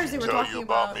the fires they were Tell talking you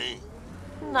about about. me.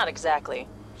 Not exactly.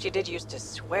 She did used to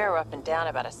swear up and down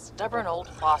about a stubborn old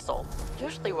fossil,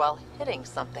 usually while hitting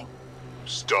something.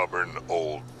 Stubborn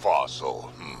old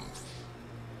fossil.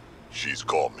 She's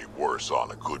called me worse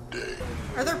on a good day.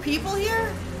 Are there people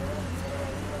here?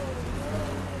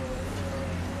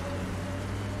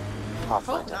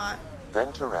 Pathfinder. Hope not.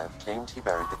 Venturev claimed he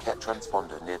buried the Ket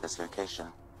transponder near this location.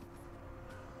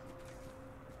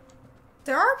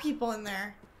 There are people in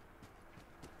there.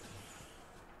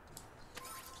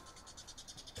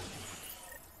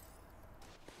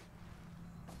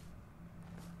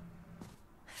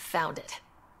 Found it.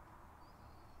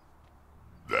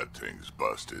 That thing's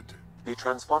busted. The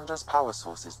transponder's power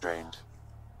source is drained.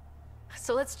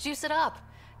 So let's juice it up.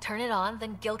 Turn it on,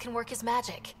 then Gil can work his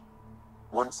magic.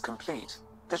 Once complete,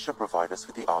 this should provide us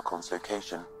with the Archon's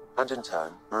location, and in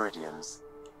turn, Meridian's.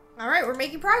 All right, we're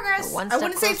making progress. One I step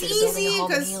wouldn't say it's closer to building a easy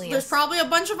home in because Helios. there's probably a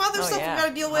bunch of other stuff we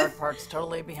gotta deal with. Hard part's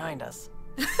totally behind us.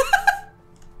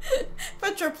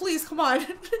 Petra, please, come on.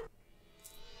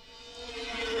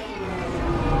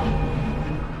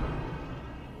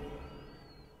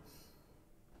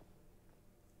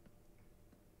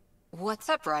 What's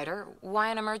up, Ryder? Why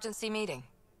an emergency meeting?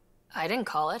 I didn't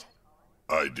call it.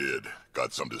 I did.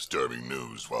 Got some disturbing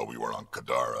news while we were on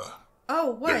Kadara.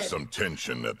 Oh, what? There's some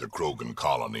tension at the Krogan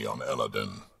colony on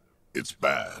Eladin. It's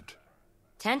bad.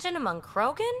 Tension among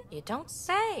Krogan? You don't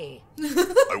say.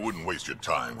 I wouldn't waste your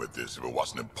time with this if it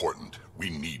wasn't important. We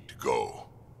need to go.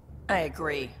 I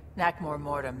agree. Nakmor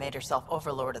Morta made herself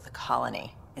overlord of the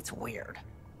colony. It's weird.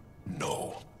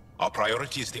 No. Our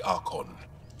priority is the Archon.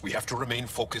 We have to remain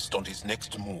focused on his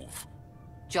next move.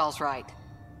 Jall's right.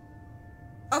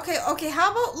 Okay,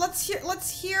 how about let's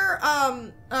hear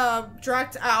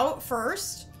Dract out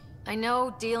first. I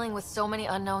know dealing with so many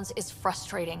unknowns is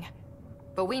frustrating,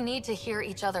 but we need to hear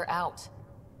each other out.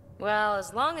 Well,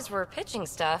 as long as we're pitching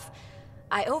stuff,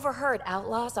 I overheard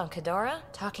outlaws on Kadara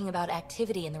talking about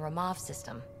activity in the Ramov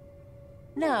system.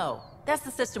 No, that's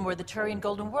the system where the Turian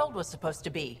Golden World was supposed to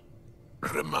be.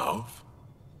 Ramov?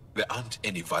 There aren't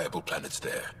any viable planets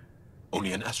there.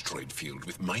 Only an asteroid field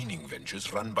with mining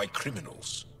ventures run by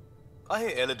criminals. I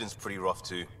hear Eladin's pretty rough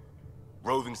too.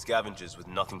 Roving scavengers with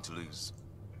nothing to lose.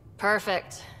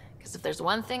 Perfect. Because if there's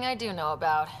one thing I do know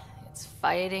about, it's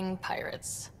fighting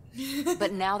pirates.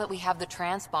 But now that we have the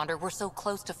transponder, we're so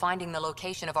close to finding the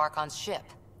location of Archon's ship.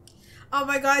 Oh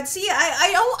my god, see,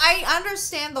 I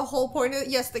understand the whole point of,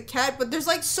 yes, the cat, but there's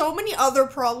like so many other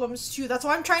problems too. That's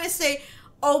why I'm trying to stay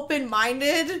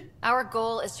open-minded. Our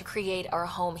goal is to create our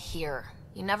home here.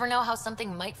 You never know how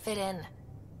something might fit in.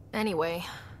 Anyway,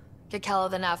 get Kello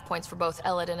the nav points for both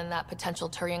Eladin and that potential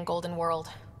Turian Golden World.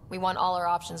 We want all our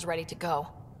options ready to go.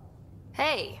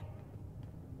 Hey,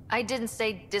 I didn't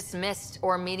say dismissed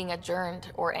or meeting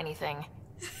adjourned or anything.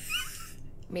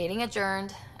 Meeting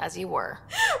adjourned, as you were.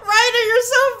 Ryder, you're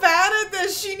so bad at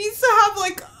this. She needs to have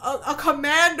like a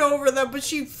command over them, but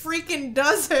she freaking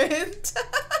doesn't.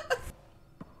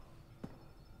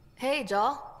 Hey,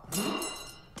 Jall.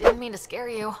 Didn't mean to scare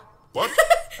you. What?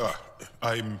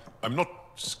 I'm not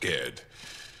scared.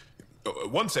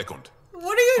 1 second.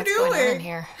 What are you What's doing? going on in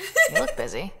here? You look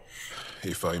busy.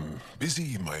 If I'm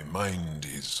busy, my mind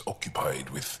is occupied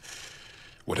with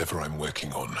whatever I'm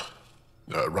working on,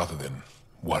 rather than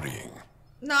worrying.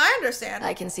 No, I understand.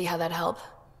 I can see how that'd help.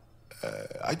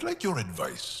 I'd like your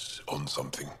advice on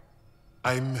something.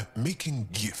 I'm making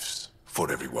gifts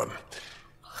for everyone.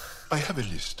 I have a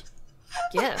list.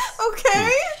 Gifts?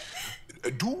 Okay.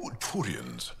 Do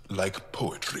Turians like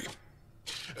poetry?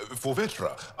 For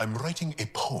Vetra, I'm writing a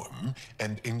poem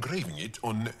and engraving it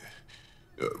on...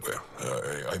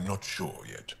 I'm not sure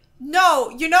yet. No,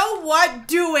 you know what?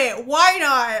 Do it. Why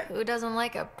not? Who doesn't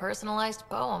like a personalized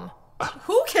poem?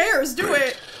 Who cares? Do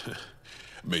it.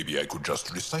 Maybe I could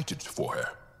just recite it for her.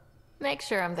 Make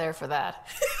sure I'm there for that.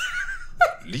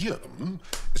 Liam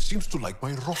seems to like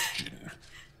my Rothgin.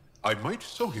 I might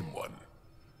sew him one.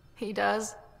 He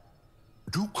does?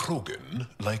 Do Krogan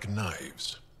like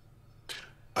knives?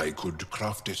 I could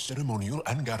craft a ceremonial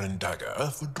Angaran dagger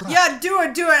for Drax. Yeah, do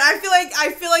it.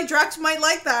 I feel like Drax might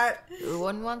like that. Who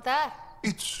wouldn't want that?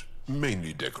 It's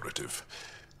mainly decorative.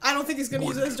 I don't think he's gonna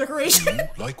use it as decoration. You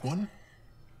like one?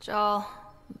 Jall,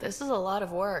 this is a lot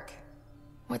of work.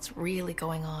 What's really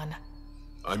going on?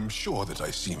 I'm sure that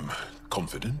I seem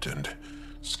confident and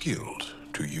skilled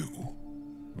to you,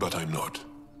 but I'm not.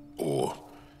 Or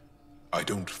I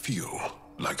don't feel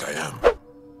like I am.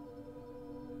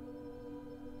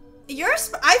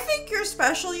 I think you're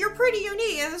special. You're pretty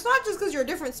unique, and it's not just because you're a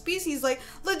different species. Like,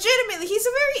 legitimately, he's a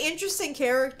very interesting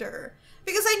character.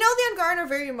 Because I know the Angaran are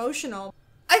very emotional.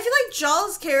 I feel like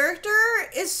Jall's character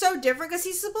is so different because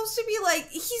he's supposed to be like,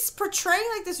 he's portraying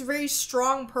like this very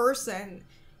strong person,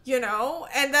 you know?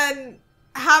 And then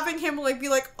having him like be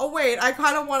like, oh wait, I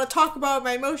kind of want to talk about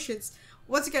my emotions.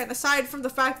 Once again, aside from the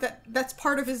fact that that's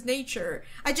part of his nature,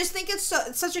 I just think it's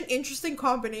such an interesting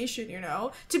combination, you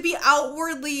know? To be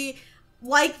outwardly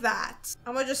like that.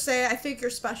 I'm gonna just say, I think you're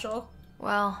special.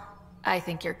 Well, I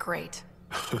think you're great.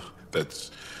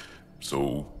 That's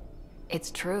so...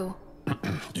 It's true.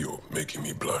 You're making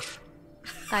me blush.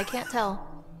 I can't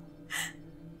tell.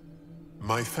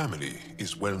 My family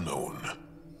is well known.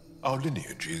 Our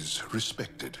lineage is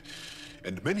respected.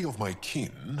 And many of my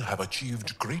kin have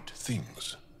achieved great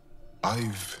things.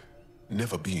 I've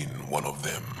never been one of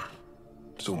them.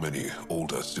 So many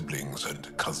older siblings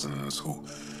and cousins who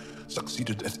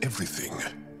succeeded at everything.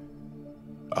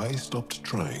 I stopped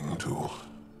trying to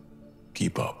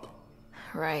keep up.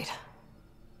 Right.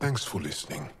 Thanks for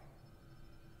listening.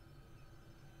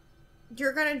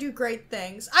 You're gonna do great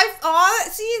things.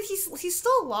 See, he's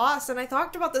still lost, and I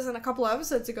talked about this in a couple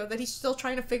episodes ago, that he's still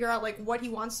trying to figure out, like, what he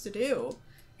wants to do.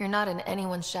 You're not in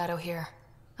anyone's shadow here.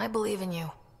 I believe in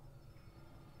you.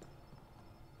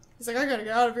 He's like, I gotta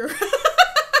get out of here.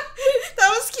 That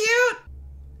was cute!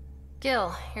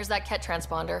 Gil, here's that Ket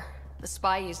transponder. The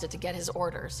spy used it to get his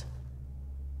orders.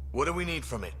 What do we need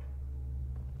from it?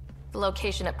 The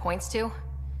location it points to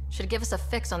should give us a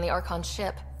fix on the Archon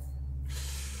ship.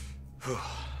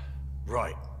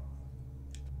 Right.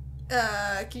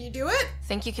 Can you do it?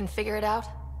 Think you can figure it out?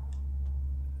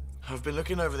 I've been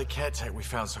looking over the care tech we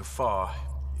found so far.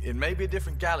 It may be a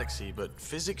different galaxy, but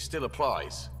physics still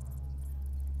applies.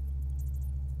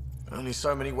 Only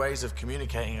so many ways of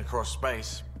communicating across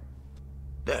space.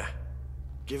 There.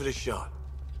 Give it a shot.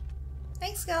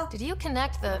 Thanks, Gil. Did you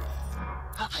connect the...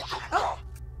 Oh.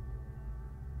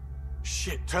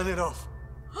 Shit, turn it off.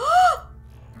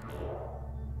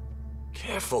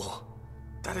 Careful.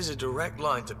 That is a direct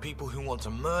line to people who want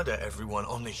to murder everyone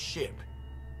on this ship.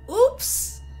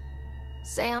 Oops.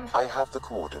 Sam? I have the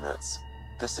coordinates.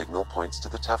 The signal points to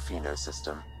the Tafino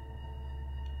system.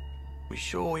 We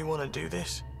sure we want to do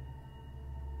this?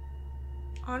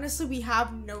 Honestly, we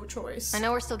have no choice. I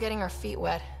know we're still getting our feet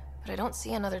wet, but I don't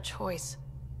see another choice.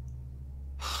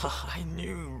 I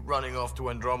knew running off to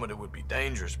Andromeda would be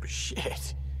dangerous, but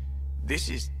shit. This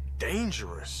is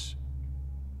dangerous.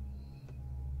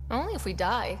 Only if we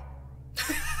die.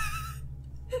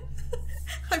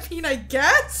 I mean, I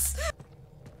guess?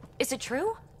 Is it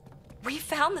true? We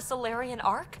found the Solarian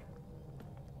Ark?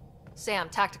 Sam,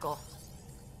 tactical.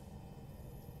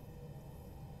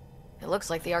 It looks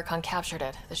like the Archon captured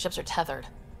it. The ships are tethered.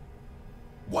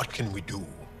 What can we do?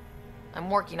 I'm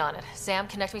working on it. Sam,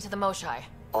 connect me to the Moshai.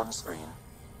 On screen.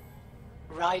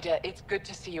 Ryder, it's good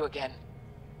to see you again.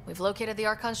 We've located the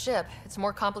Archon ship. It's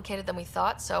more complicated than we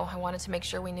thought, so I wanted to make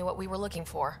sure we knew what we were looking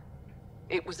for.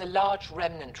 It was a large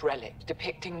remnant relic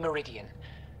depicting Meridian.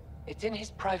 It's in his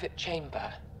private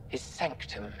chamber. His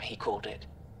sanctum, he called it.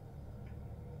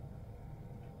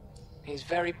 He's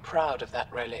very proud of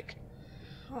that relic.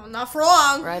 Oh, not for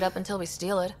long. Right up until we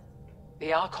steal it.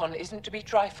 The Archon isn't to be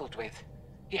trifled with.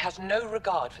 He has no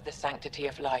regard for the sanctity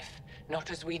of life, not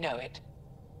as we know it.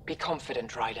 Be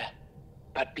confident, Ryder,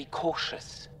 but be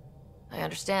cautious. I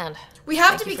understand. We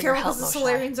have to be careful because the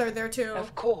Solarians are there too.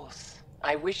 Of course.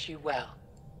 I wish you well.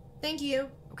 Thank you.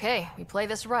 Okay, we play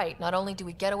this right. Not only do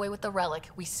we get away with the relic,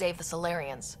 we save the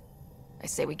Solarians. I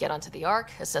say we get onto the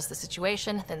Ark, assess the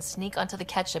situation, then sneak onto the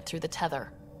Ket ship through the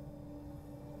tether.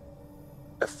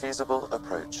 A feasible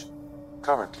approach.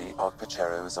 Currently, Ark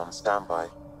Pachero is on standby.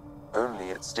 Only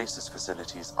its stasis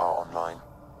facilities are online.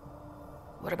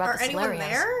 What about the Solarians? Anyone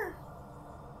there?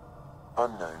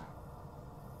 Unknown.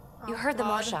 You heard the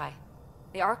Moshai.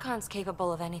 The Archon's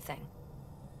capable of anything.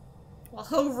 Well,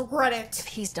 he'll regret it. If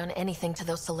he's done anything to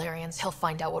those Solarians, he'll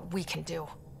find out what we can do.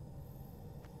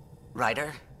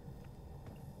 Ryder?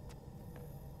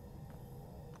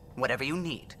 Whatever you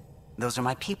need. Those are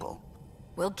my people.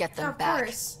 We'll get them back. Of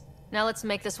course. Now let's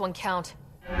make this one count.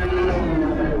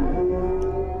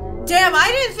 Damn, I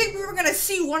didn't think we were gonna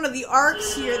see one of the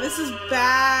arcs here. This is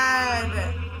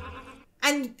bad.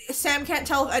 And Sam can't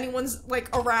tell if anyone's, like,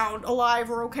 around,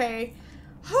 alive, or okay.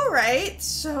 Alright,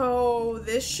 so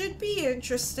this should be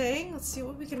interesting. Let's see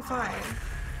what we can find.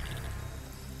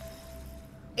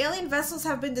 Alien vessels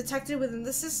have been detected within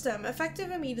the system.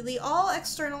 Effective immediately, all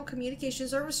external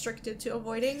communications are restricted to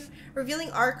avoiding revealing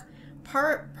Arc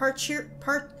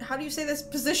how do you say this?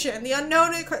 Position. The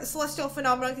unknown celestial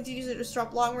phenomenon continues to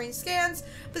disrupt long-range scans.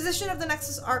 Position of the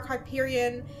Nexus Arc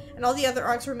Hyperion and all the other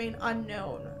arcs remain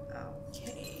unknown.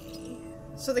 Okay.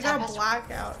 So they got a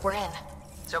blackout. We're in.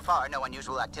 So far, no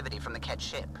unusual activity from the Ket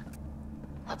ship.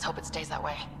 Let's hope it stays that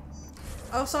way.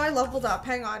 Oh, so I leveled up.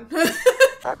 Hang on.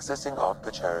 Accessing Ark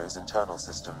Pachero's internal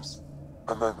systems.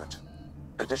 A moment.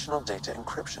 Additional data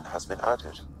encryption has been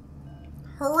added.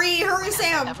 Hurry,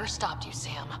 Sam! Never stopped you,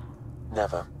 Sam.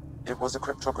 Never. It was a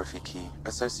cryptography key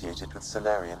associated with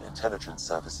Solarian intelligence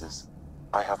services.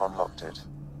 I have unlocked it.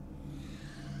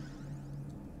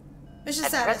 Mission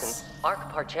At status. present,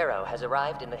 Ark Pachero has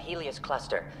arrived in the Helios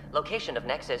cluster. Location of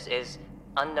Nexus is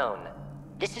unknown.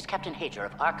 This is Captain Hager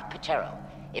of Ark Pachero.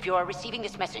 If you are receiving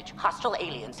this message, hostile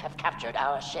aliens have captured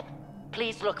our ship.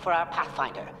 Please look for our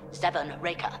Pathfinder, 7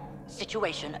 Reka.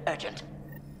 Situation urgent.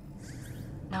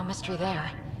 No mystery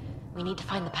there. We need to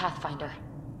find the Pathfinder.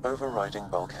 Overriding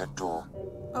bulkhead door.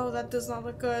 Oh, that does not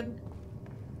look good.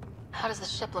 How does the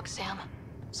ship look, Sam?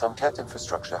 Some Ket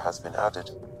infrastructure has been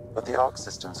added, but the Ark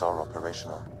systems are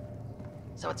operational.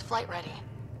 so it's flight ready.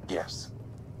 Yes.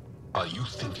 Are you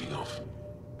thinking of?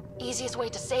 Easiest way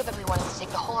to save everyone is to take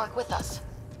the whole Ark with us.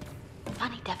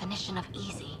 Funny definition of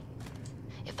easy.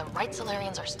 If the right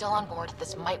Solarians are still on board,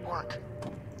 this might work.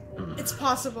 It's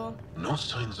possible. No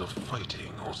signs of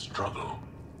fighting or struggle.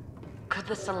 Could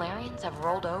the Solarians have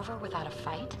rolled over without a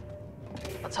fight?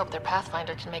 Let's hope their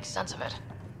Pathfinder can make sense of it.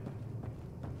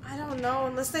 I don't know,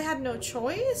 unless they had no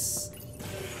choice.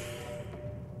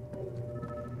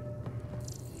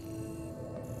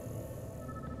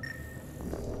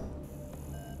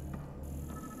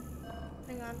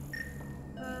 Hang on.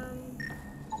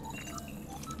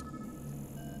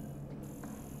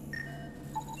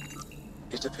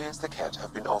 It appears the Ket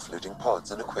have been offloading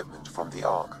pods and equipment from the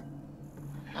Ark.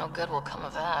 No good will come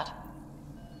of that.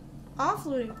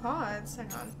 Offloading pods?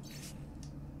 Hang on.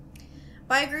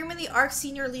 By agreement, the Ark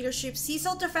senior leadership ceased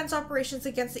all defense operations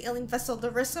against the alien vessel.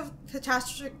 The risk of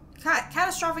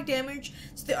catastrophic damage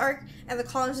to the Ark and the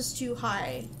colonists is too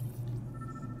high.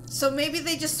 So maybe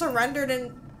they just surrendered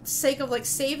in sake of like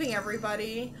saving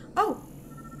everybody. Oh!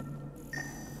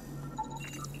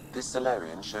 This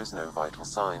Solarian shows no vital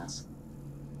signs.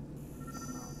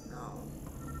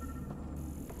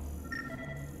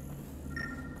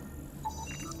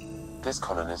 This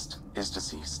colonist is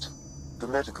deceased. The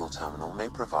medical terminal may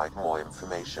provide more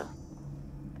information.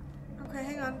 Okay,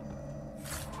 hang on.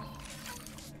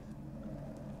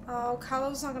 Oh,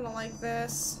 Kylo's not gonna like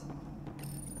this.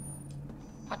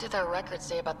 What did their records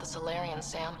say about the Solarian,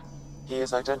 Sam? He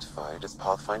is identified as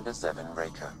Pathfinder 7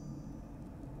 Raker.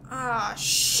 Ah,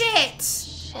 shit!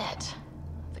 Shit.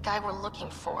 The guy we're looking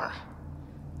for.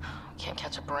 We can't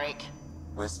catch a break.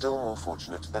 We're still more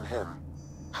fortunate than him.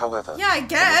 However, yeah, I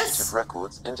guess. Initiative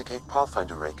records indicate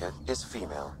Pathfinder Raker is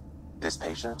female. This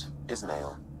patient is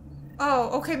male. Oh,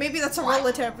 okay, maybe that's a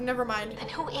relative. Never mind. Then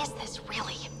who is this,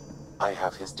 really? I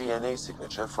have his DNA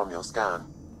signature from your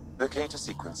scan. Locate a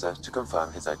sequencer to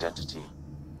confirm his identity.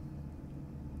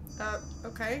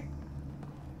 Okay.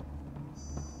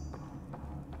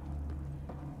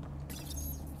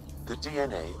 The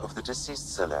DNA of the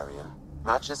deceased Solarian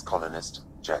matches colonist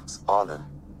Jex Arlen.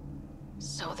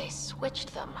 So they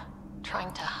switched them,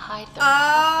 trying to hide their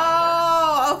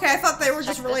Pathfinder. Okay, I thought they were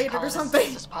Check just related or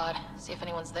something. Pod, see if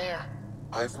anyone's there.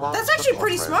 I've marked That's actually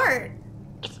pretty smart.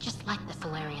 It's just like the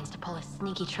Solarians to pull a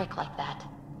sneaky trick like that.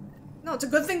 No, it's a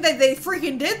good thing that they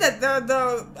freaking did that.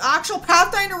 The actual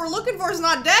Pathfinder we're looking for is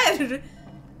not dead.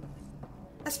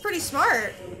 That's pretty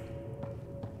smart.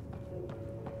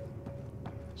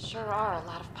 Sure are a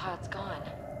lot of pods gone.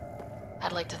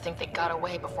 I'd like to think they got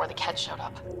away before the Ket showed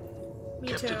up. Me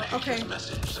Captain too. Hager's Okay.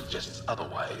 message suggests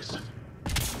otherwise.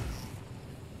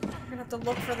 We're gonna have to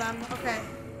look for them. Okay.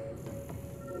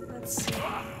 Let's see.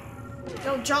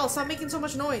 Yo, Jal, stop making so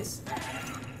much noise.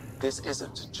 This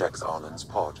isn't Jex Arlen's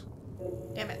pod.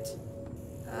 Damn it.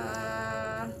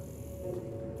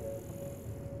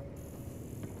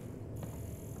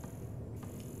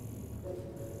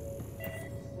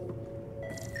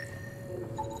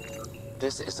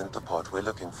 This isn't the pod we're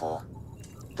looking for.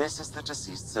 This is the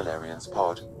deceased Solarian's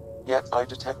pod. Yet I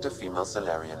detect a female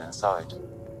Solarian inside.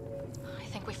 I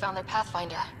think we found their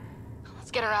Pathfinder.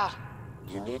 Let's get her out.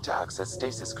 You need to access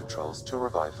stasis controls to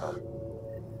revive her.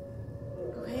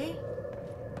 Okay.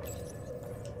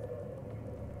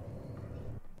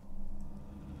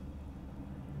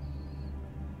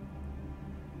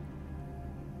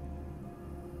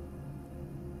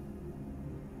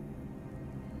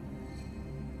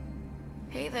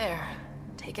 Hey there.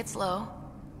 Take it slow.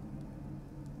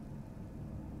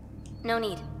 No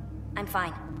need. I'm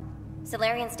fine.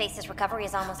 Solarian stasis recovery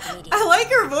is almost immediate. I like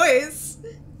her voice.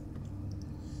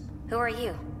 Who are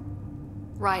you?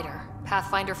 Ryder,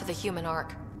 Pathfinder for the human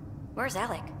Ark. Where's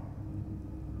Alec?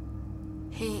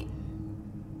 He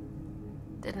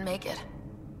didn't make it.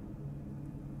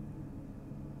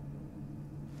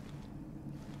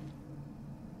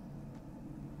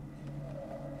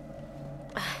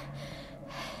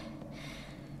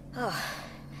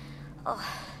 Oh,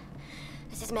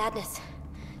 this is madness.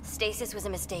 Stasis was a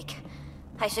mistake.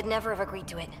 I should never have agreed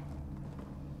to it.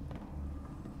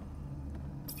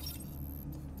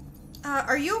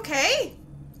 Are you okay?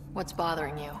 What's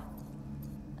bothering you?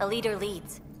 A leader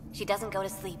leads. She doesn't go to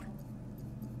sleep.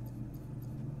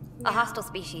 A hostile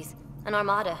species, an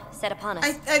armada, set upon us.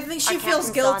 I think she Our feels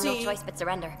captain saw guilty. no choice but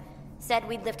surrender. Said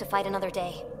we'd live to fight another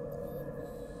day.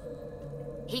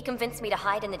 He convinced me to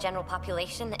hide in the general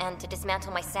population and to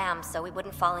dismantle my SAM so we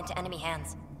wouldn't fall into enemy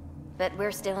hands. But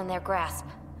we're still in their grasp,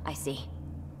 I see.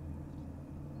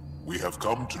 We have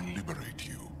come to liberate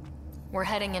you. We're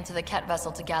heading into the Ket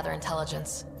vessel to gather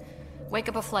intelligence. Wake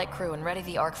up a flight crew and ready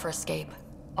the Ark for escape.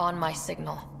 On my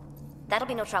signal. That'll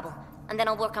be no trouble. And then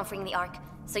I'll work on freeing the Ark,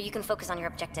 so you can focus on your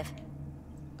objective.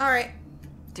 Alright.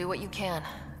 Do what you can,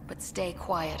 but stay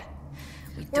quiet.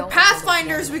 We're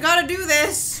Pathfinders, we gotta do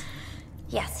this!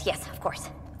 Yes, yes, of course.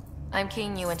 I'm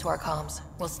keying you into our comms.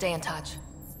 We'll stay in touch.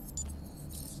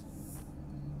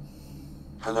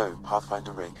 Hello,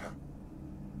 Pathfinder Raker.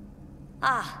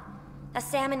 Ah, a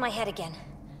Sam in my head again.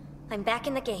 I'm back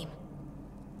in the game.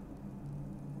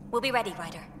 We'll be ready,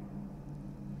 Ryder.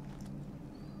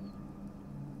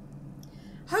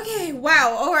 Okay,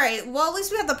 wow, alright. Well, at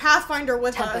least we have the Pathfinder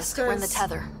with us. We're in the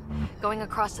tether. Going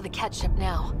across to the Ket ship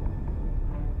now.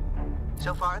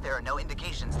 So far, there are no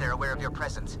indications they're aware of your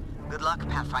presence. Good luck,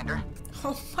 Pathfinder.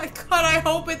 Oh my god, I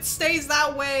hope it stays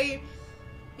that way.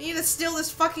 We need to steal this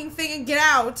fucking thing and get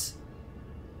out.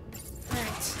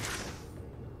 Alright.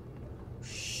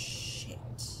 Shit.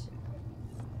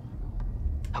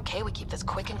 Okay, we keep this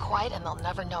quick and quiet and they'll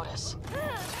never notice.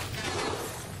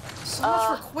 So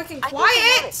much for quick and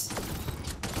quiet!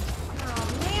 Oh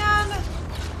man.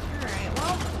 Alright,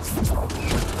 well.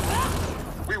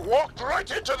 We walked right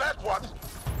into that one!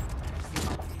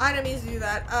 I didn't mean to do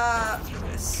that.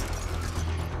 This.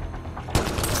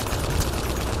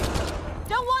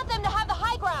 Don't want them to have the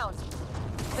high ground!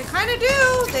 They kinda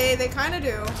do! They kinda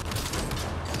do.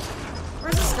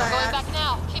 Where's this guy Going at? back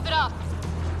now. Keep it up.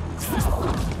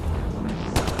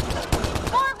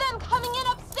 More of them coming in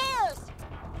upstairs!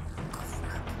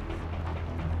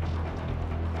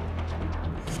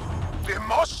 The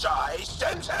Moshai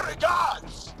sends her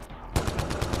regards!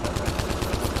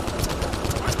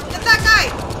 Get that guy!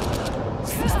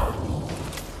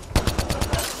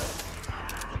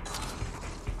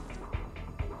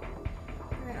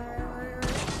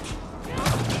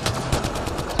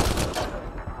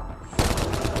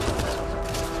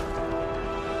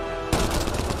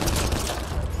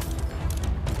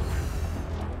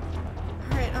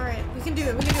 Alright, we can do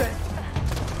it, we can do it.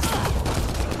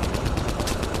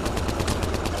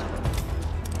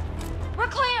 We're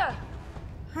clear!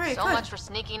 Alright, so much for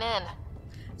sneaking in.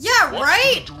 Yeah, What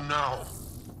right? do we do now?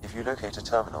 If you locate a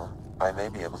terminal, I may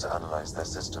be able to analyze their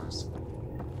systems.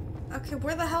 Okay,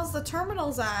 where the hell's the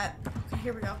terminals at? Okay,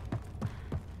 here we go.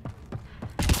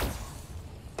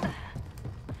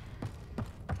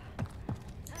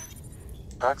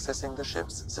 Accessing the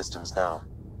ship's systems now.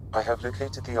 I have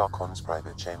located the Archon's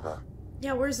private chamber.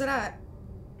 Yeah, where's it at?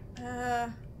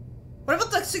 What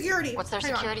about the security? What's their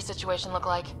Hang on. security situation look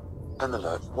like? An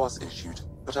alert was issued,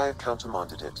 but I have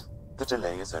countermanded it. The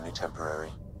delay is only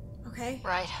temporary. Okay.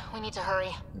 Right, we need to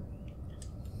hurry.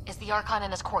 Is the Archon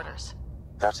in his quarters?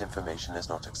 That information is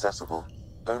not accessible.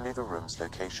 Only the room's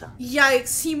location.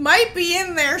 Yikes, he might be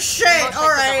in there. Shit, Most likely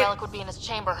alright. the relic would be in his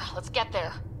chamber. Let's get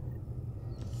there.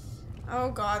 Oh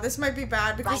god, this might be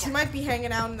bad because he might be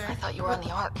hanging out in there. I thought you were on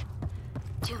the Ark.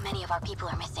 Too many of our people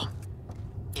are missing.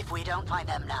 If we don't find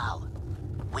them now,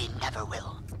 we never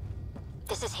will.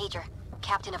 This is Hager,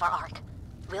 captain of our Ark.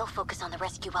 We'll focus on the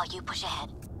rescue while you push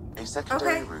ahead. A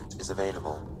secondary route is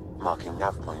available, marking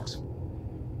nav point.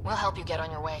 We'll help you get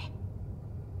on your way.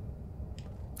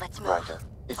 Let's move. Ryder,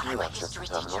 if you access the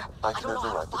terminal, I can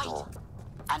override the door.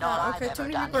 And all I've okay, ever too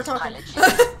many done people are is talking. pilot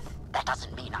ships. That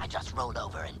doesn't mean I just roll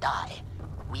over and die.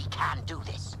 We can do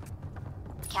this.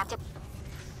 Captain.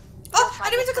 Oh, I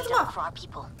didn't mean to cut them off. For our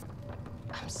people.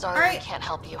 I'm sorry we can't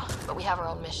help you, but we have our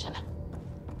own mission.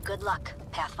 Good luck,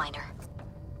 Pathfinder.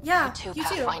 Yeah, you too,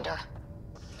 Pathfinder.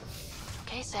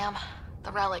 Okay, Sam.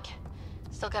 The relic.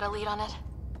 Still got a lead on it?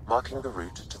 Marking the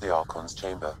route to the Archon's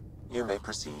chamber. You may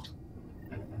proceed.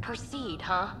 Proceed,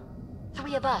 huh?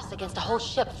 3 of us against a whole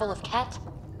ship full of Ket?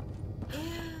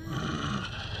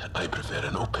 I prefer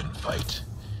an open fight.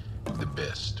 The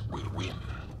best will win.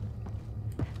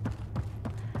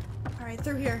 Alright,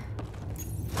 through here.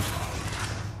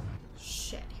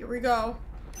 Shit, here we go.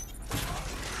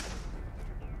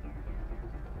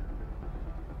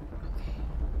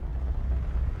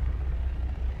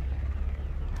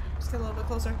 Just get a little bit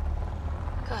closer.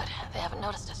 Good. They haven't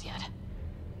noticed us yet.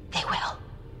 They will.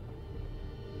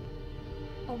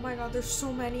 Oh my god, there's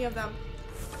so many of them.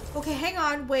 Okay, hang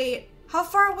on, wait. How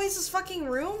far away is this fucking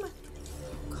room?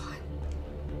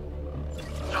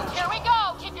 Here we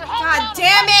go! Keep your head God down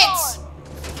damn and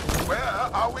it! Where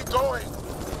are we going?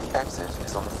 The exit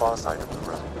is on the far side of the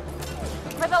room.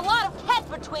 There's a lot of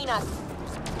Ket between us!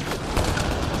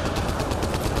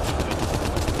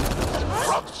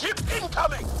 Wrong ship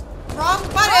incoming! Wrong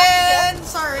button!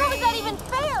 Sorry. How is that even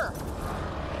fair?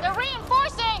 They're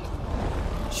reinforcing!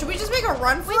 Should we just make a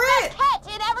run for We've it? got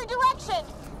Ket in every direction!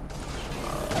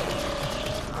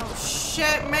 Oh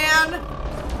shit, man.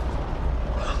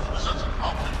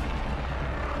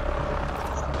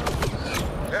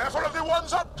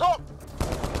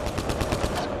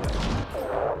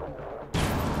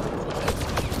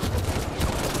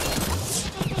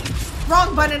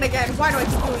 Wrong button again. Why do I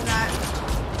keep doing that?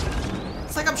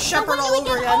 It's like I'm Shepard all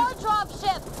over again. Our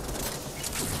dropship?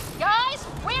 Guys,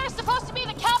 we're supposed to be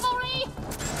the cavalry.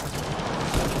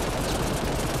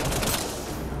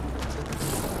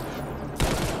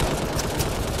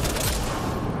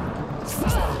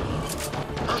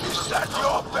 Is that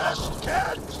your best,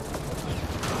 cat?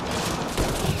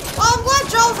 Well, I'm glad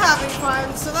Joel's having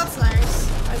fun, so that's nice,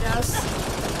 I guess.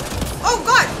 Oh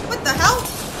god, what the hell?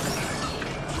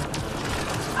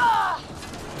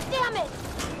 Damn it!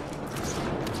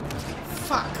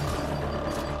 Fuck.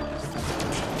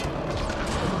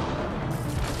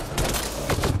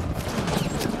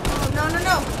 Oh, no, no,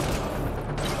 no.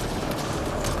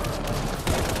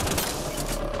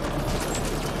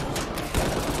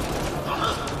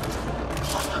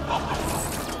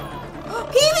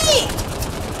 Peewee!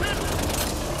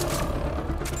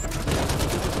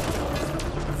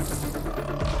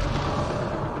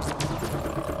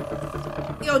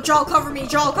 Yo, Joel, cover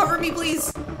me,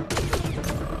 please. God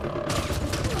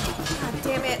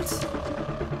damn it.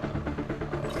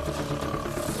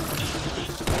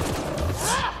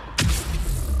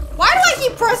 Why do I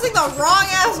keep pressing the wrong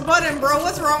ass button, bro?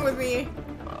 What's wrong with me?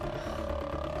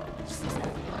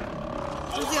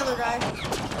 Where's the other guy?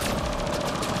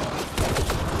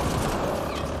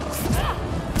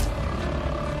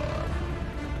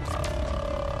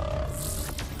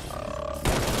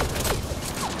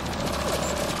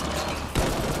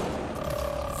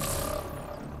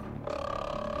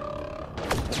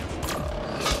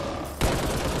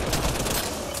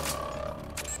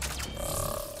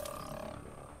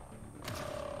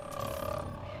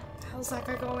 How's that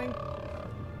guy going?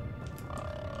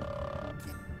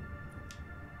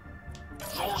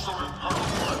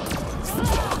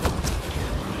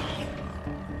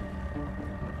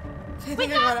 We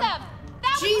got them!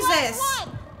 That Jesus! Was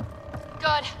one.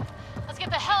 Good. Let's get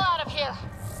the hell out of here.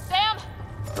 Sam?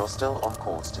 You're still on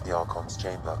course to the Archon's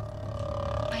chamber.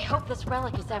 I hope this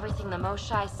relic is everything the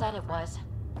Moshae said it was.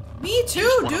 Me too,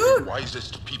 She's dude! one of the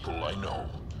wisest people I know.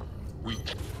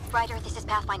 Ryder, this is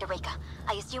Pathfinder Reka.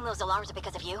 I assume those alarms are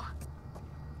because of you?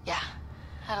 Yeah,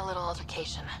 had a little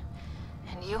altercation.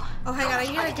 And you? Oh, hang on, I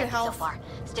need to get help. So far.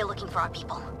 Still looking for our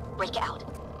people. Reka out.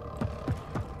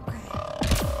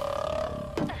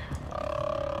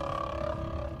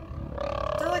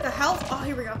 Is there like a health? Oh,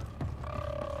 here we go.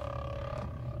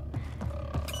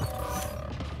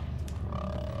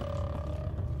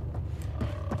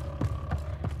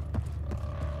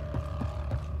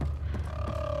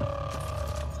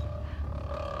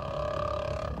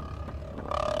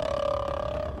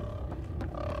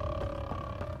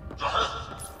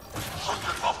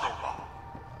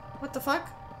 What the fuck?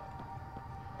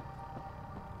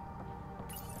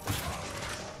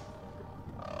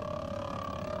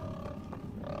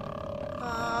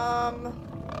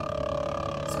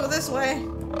 Let's go this way.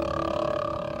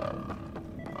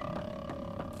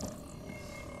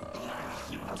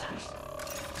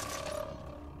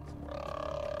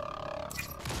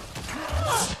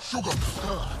 Sugar!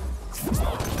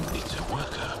 It's a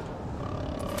worker.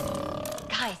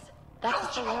 Guys, that's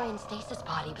the Solarian stasis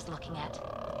pod he was looking at.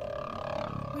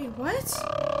 Wait, what?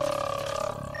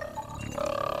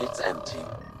 It's empty.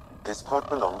 This pod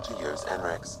belonged to Yos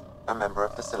Enrix, a member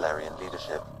of the Solarian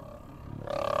leadership.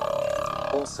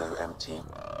 Also empty.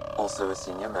 Also a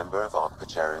senior member of Ark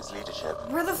Pachero's leadership.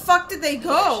 Where the fuck did they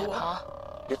go?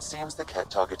 It seems the Ket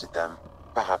targeted them,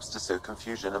 perhaps to sow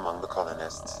confusion among the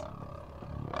colonists.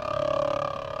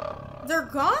 They're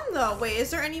gone though. Wait, is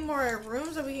there any more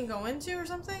rooms that we can go into or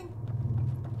something?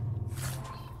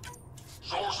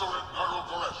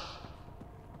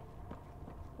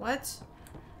 What?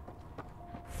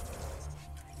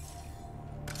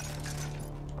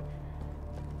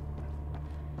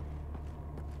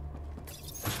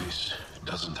 This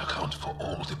doesn't account for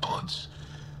all the pods.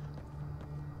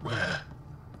 Where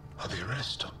are the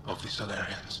rest of the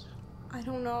Solarians? I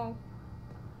don't know.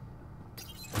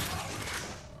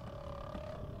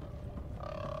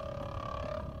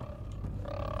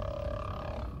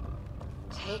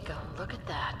 Take a look at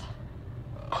that.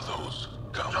 Are those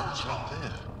guns out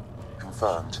there?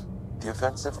 Confirmed. The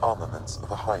offensive armaments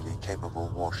of a highly capable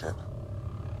warship.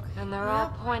 And they're all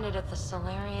pointed at the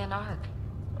Solarian Ark.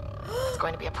 It's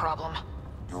going to be a problem.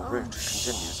 Your route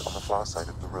continues on the far side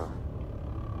of the room.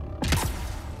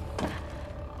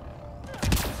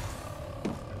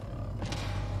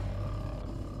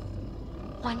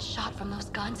 One shot from those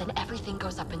guns and everything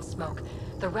goes up in smoke.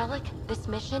 The relic, this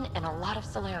mission, and a lot of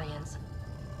Solarians.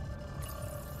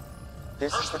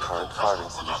 This is the current firing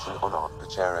solution on Ark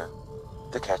Pachero.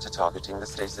 The Ket are targeting the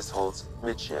stasis holds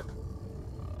midship.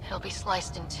 It'll be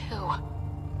sliced in two.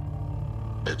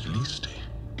 At least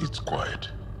it's quiet.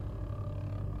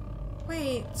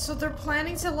 Wait, so they're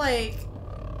planning to, like...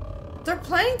 They're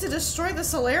planning to destroy the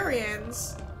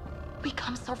Solarians. We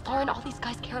come so far and all these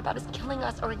guys care about is killing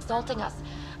us or exalting us.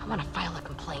 I want to file a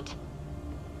complaint.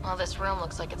 Well, this room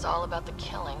looks like it's all about the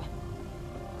killing.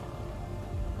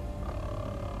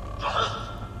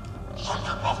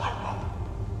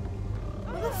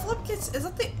 Where the flip gets... Is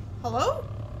that the... Hello?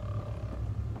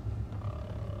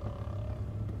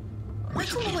 We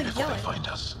should leave before they find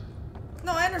us.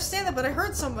 No, I understand that, but I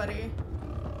heard somebody.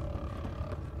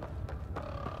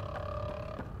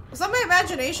 Was that my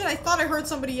imagination? I thought I heard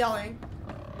somebody yelling.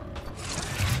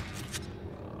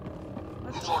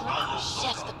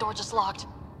 Shit, the door just locked.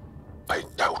 I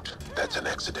doubt that's an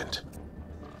accident.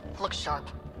 Look sharp.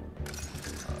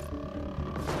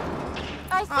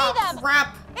 I see them!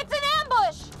 Crap. It's an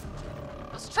ambush!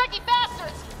 Those tricky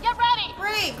bastards! Get ready!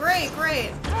 Great, great,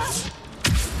 great.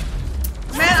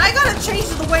 Man, I gotta change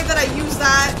the way that I use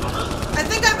that. I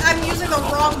think I'm using the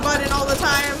wrong button all the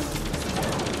time.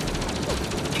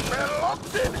 We're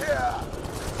locked in here!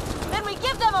 Then we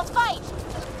give them a fight!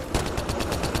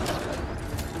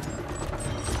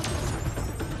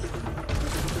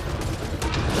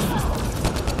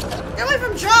 Get away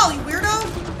from Jolly, weirdo!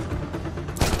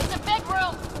 It's a big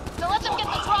room! Don't let them get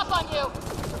the drop on you!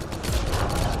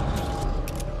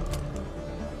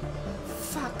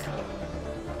 Fuck.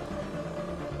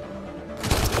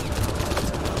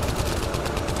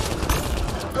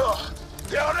 Ugh,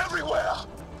 they are everywhere!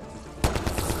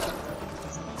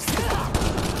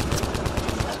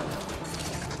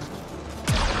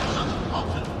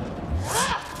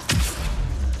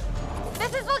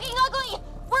 This is looking ugly!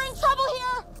 We're in trouble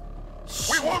here!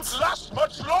 We won't last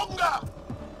much longer!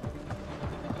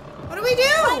 What do we do?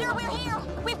 Ryder, we're here!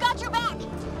 We've got your back!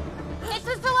 It's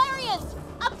the Solarians!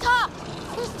 Up top!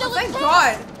 They're still thank in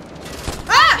God!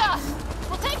 Ah!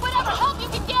 We'll take whatever help you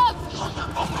can give!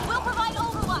 We'll provide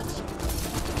overwatch!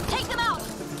 Take them out!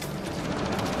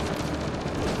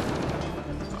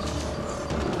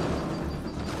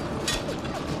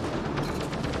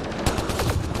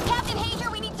 Captain Hager,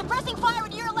 we need suppressing fire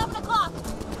at year 11 o'clock!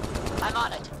 I'm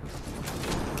on it.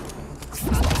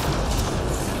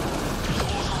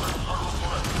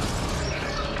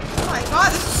 Oh my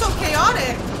god, this is so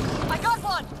chaotic! I got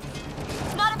one!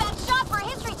 Not a bad shot for a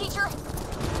history teacher!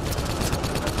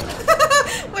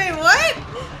 Wait, what?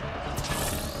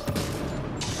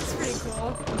 That's pretty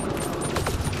cool.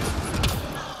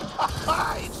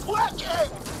 It's working!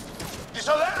 The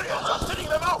Solarians are sending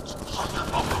them out!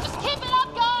 Just keep it up,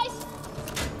 guys!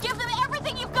 Give them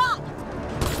everything you've got!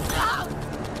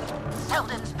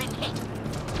 Selden's been hit.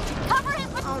 Cover his...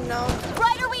 Oh no.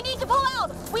 Ryder, we need to pull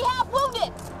out! We have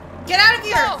wounded! Get out of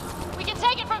here! No! We can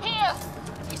take it from here!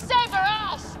 You saved our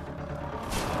ass!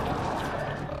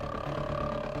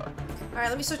 Alright,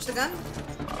 let me switch the gun.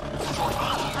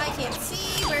 I can't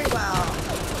see very well.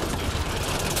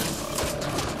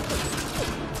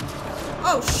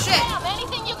 Oh shit! Sam,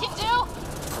 anything you can do?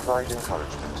 Provide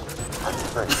encouragement. I'm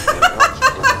afraid you're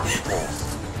not in force.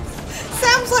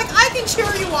 Sam's like, I can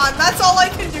cheer you on. That's all I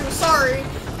can do. Sorry.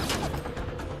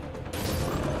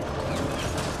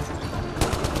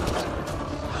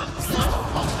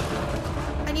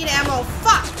 I need ammo.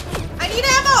 Fuck! I need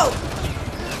ammo!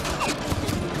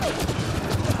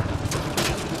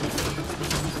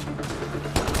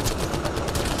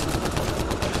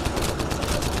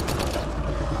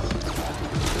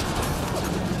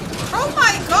 Oh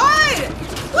my god!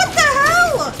 What the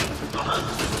hell?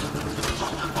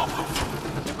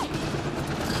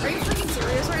 Are you freaking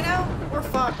serious right now? We're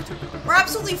fucked. We're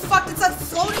absolutely fucked. It's that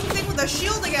floating thing with a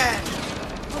shield again.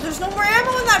 Oh, there's no more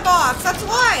ammo in that box. That's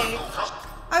why.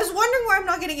 I was wondering why I'm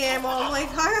not getting ammo. I'm like,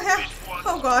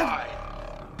 oh god.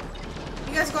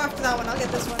 You guys go after that one. I'll get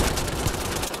this one.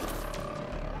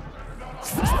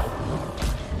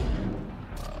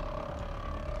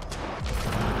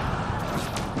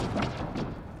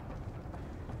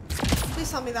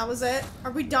 Please tell me that was it.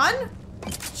 Are we done?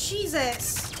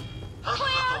 Jesus.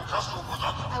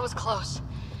 That was close.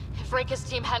 If Reika's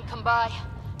team hadn't come by.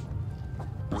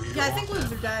 Yeah, I think we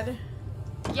were dead.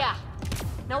 Yeah.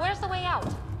 Now where's the way out?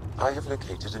 I have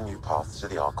located a new path to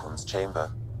the Archon's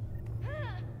chamber.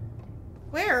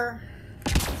 Where?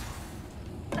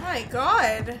 Oh my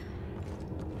god.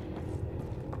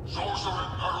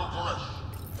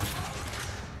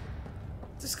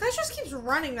 This guy just keeps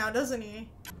running now, doesn't he?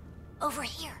 Over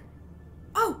here.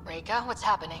 Oh! Reika, what's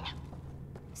happening?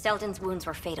 Selden's wounds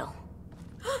were fatal.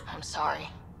 I'm sorry.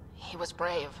 He was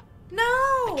brave. No!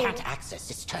 I can't access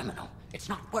this terminal. It's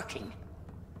not working.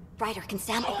 Ryder, can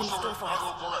Sam open this door for us?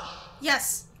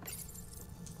 Yes.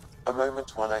 A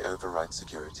moment while I override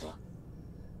security.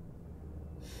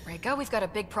 Rika, we've got a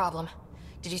big problem.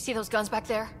 Did you see those guns back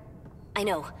there? I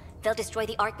know. They'll destroy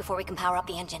the Ark before we can power up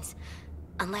the engines.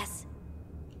 Unless...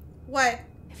 What?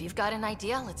 If you've got an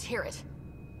idea, let's hear it.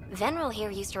 Venro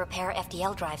here used to repair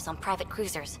FDL drives on private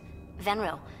cruisers.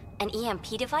 Venro, an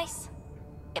EMP device?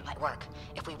 It might work.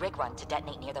 If we rig one to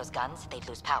detonate near those guns, they'd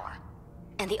lose power.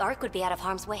 And the Ark would be out of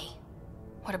harm's way.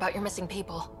 What about your missing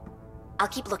people? I'll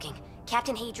keep looking.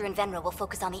 Captain Hadra and Venro will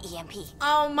focus on the EMP.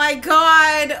 Oh my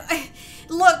god!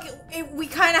 Look, we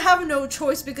kind of have no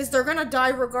choice because they're gonna die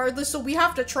regardless, so we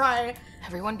have to try.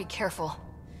 Everyone be careful.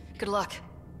 Good luck.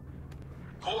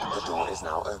 The door is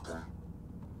now open.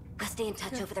 We'll stay in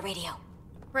touch over the radio.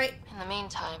 Right. In the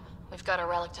meantime, we've got a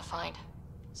relic to find.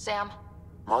 Sam?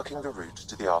 Marking the route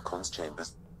to the Archon's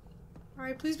chambers.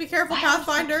 Alright, please be careful,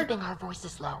 Pathfinder. Keeping our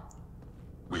voices low.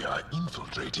 We are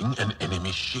infiltrating an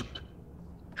enemy ship.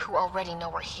 Who already know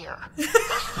we're here.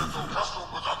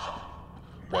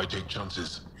 Why take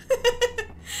chances?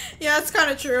 Yeah, it's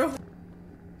kind of true.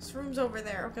 This room's over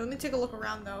there. Okay, let me take a look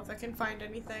around though, if I can find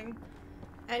anything.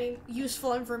 Any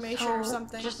useful information or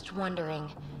something. Just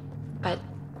wondering, but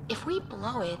if we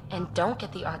blow it and don't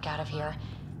get the Ark out of here,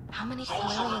 how many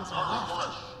Solarians are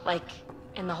left? Like,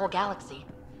 in the whole galaxy?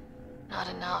 Not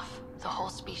enough. The whole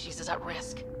species is at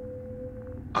risk.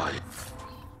 I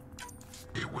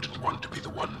wouldn't want to be the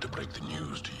one to break the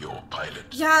news to your pilot.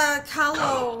 Yeah,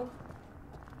 Callow.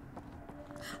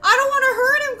 I don't want to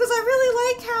hurt him because I really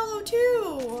like Callow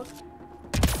too.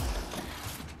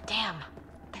 Damn,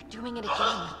 they're doing it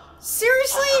again.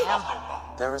 Seriously?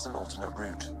 There is an alternate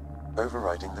route.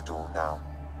 Overriding the door now.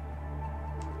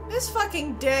 This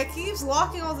fucking dick, he keeps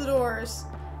locking all the doors.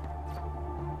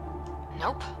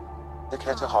 Nope. The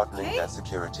Ket are hardening their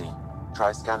security.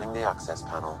 Try scanning the access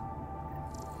panel.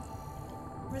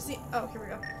 Where's the... Oh, here we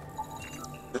go.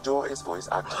 The door is voice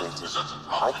activated.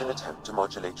 I can attempt to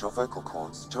modulate your vocal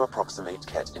cords to approximate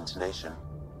Ket intonation.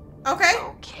 Okay.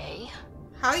 Okay.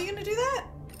 How are you gonna do that?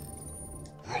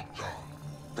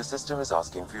 The system is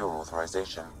asking for your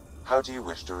authorization. How do you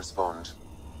wish to respond?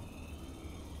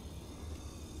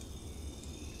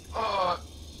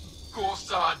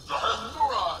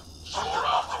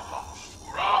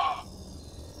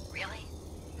 Really?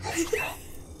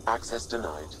 Access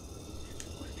denied.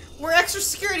 We're extra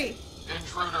security.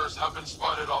 Intruders have been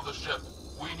spotted on the ship.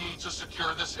 We need to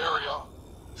secure this area.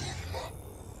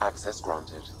 Access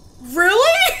granted.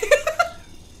 Really?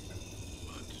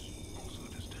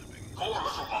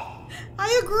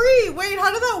 I agree. Wait,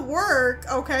 how did that work?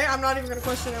 Okay, I'm not even gonna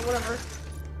question it. Whatever.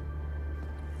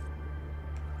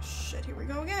 Shit, here we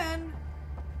go again.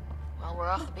 Well, we're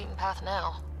off the beaten path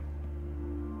now.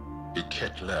 A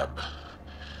Ket lab.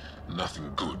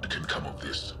 Nothing good can come of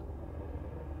this.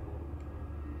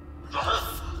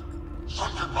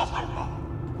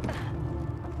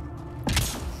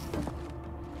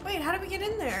 Wait, how did we get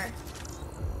in there?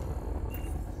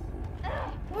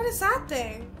 What is that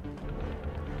thing?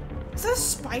 Is that a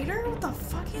spider? What the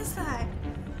fuck is that?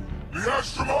 No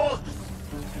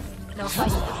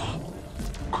fight.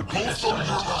 Could be a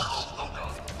scientist.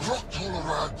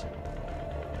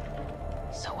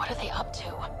 So what are they up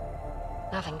to?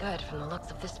 Nothing good from the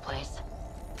looks of this place.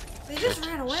 They just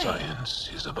ran away. Science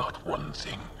is about one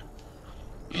thing.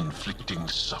 Inflicting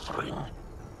suffering.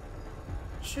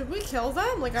 Should we kill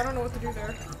them? Like, I don't know what to do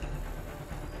there.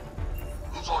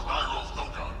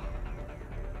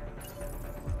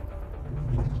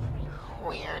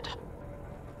 Weird.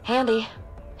 Handy,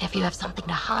 if you have something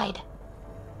to hide.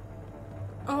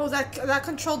 Oh, that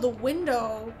controlled the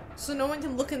window, so no one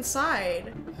can look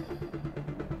inside.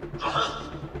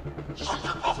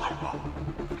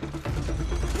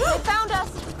 They found us!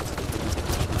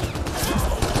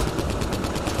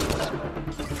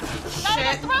 Gotta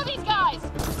get through these guys!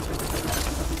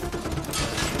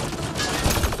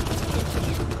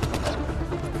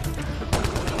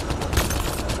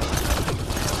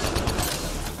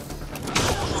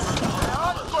 They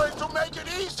aren't going to make it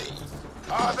easy,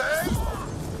 are they?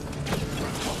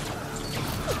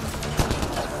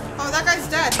 Oh, that guy's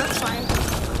dead. That's fine.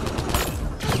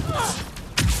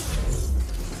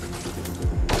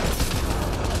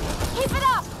 Keep it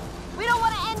up! We don't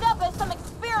want to end up as some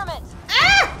experiment!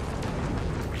 Ah!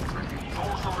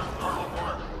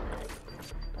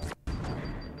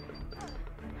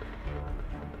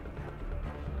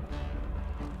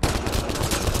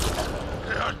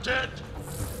 They are dead.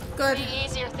 Good. It'd be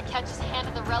easier if the Ket just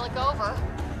handed the relic over.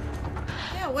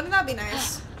 Yeah, wouldn't that be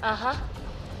nice? Uh-huh.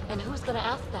 And who's gonna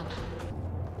ask them?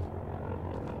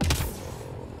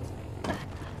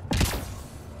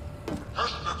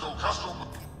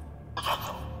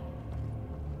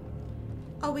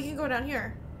 Oh, we can go down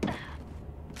here.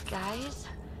 Guys,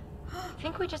 I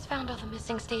think we just found all the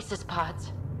missing stasis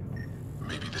pods.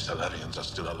 Maybe the Salarians are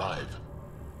still alive.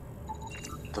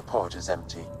 The pod is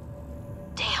empty.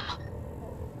 Damn.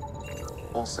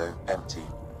 Also empty.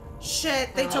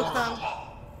 Shit, they took them.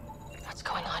 What's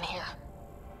going on here?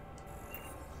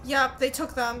 Yep, they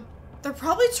took them. They're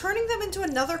probably turning them into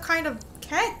another kind of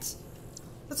Ket.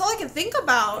 That's all I can think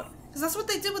about. Because that's what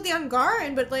they did with the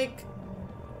Angaran, but like...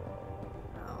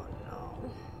 Oh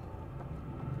no.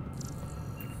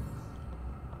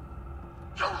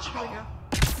 Here we go.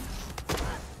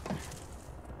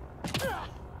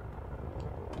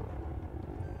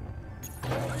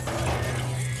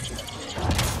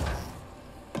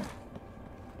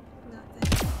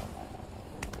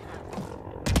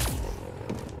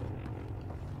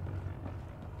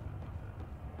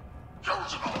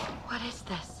 What is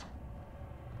this?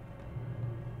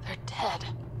 They're dead.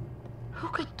 Who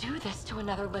could do this to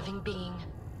another living being?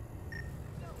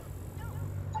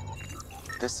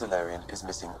 This Solarian is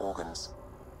missing organs.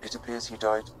 It appears he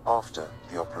died after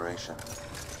the operation.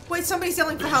 Wait, somebody's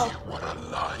yelling for help. You were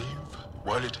alive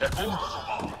while it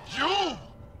happened? You!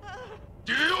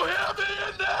 Do you hear me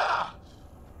in there?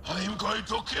 I'm going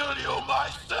to kill you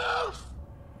myself!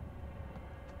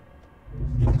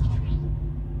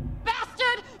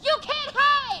 Bastard! You can't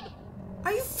hide!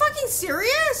 Are you fucking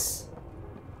serious?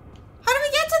 How did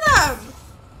we get to them?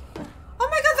 Oh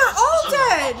my god, they're all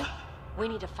dead! We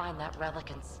need to find that relic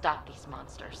and stop these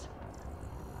monsters.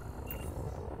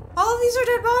 All of these are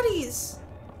dead bodies.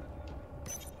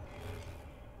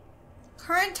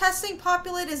 Current testing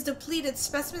populate is depleted.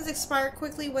 Specimens expire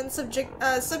quickly when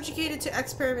subjugated to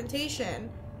experimentation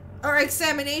or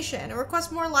examination.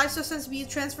 Request more life substance be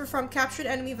transferred from captured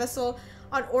enemy vessel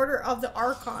on order of the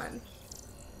Archon.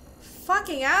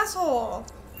 Fucking asshole.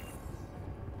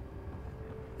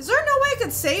 Is there no way I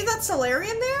could save that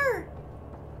Solarian there?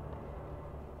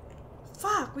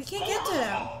 Fuck, we can't get to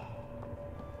him.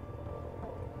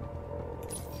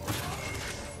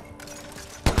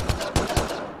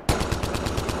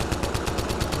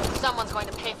 Someone's going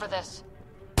to pay for this.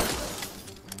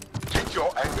 Take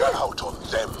your anger out on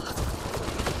them.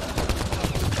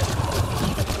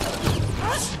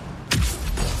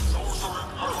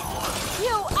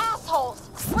 You assholes!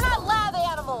 We're not lab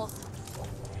animals!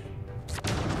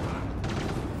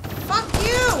 Fuck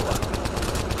you!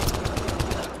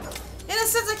 In a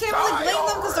sense, I can't really blame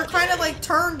them because they're kind of like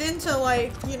turned into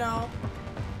like, you know,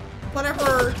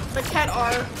 whatever the Ket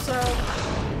are, so...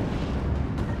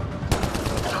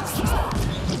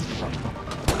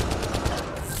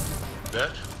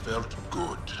 That felt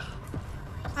good.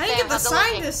 I didn't get the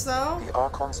scientist though. The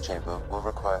Archon's chamber will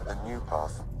require a new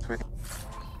path through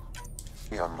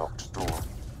the unlocked door.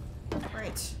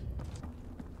 Right.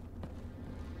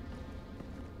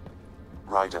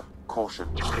 Ryder, caution.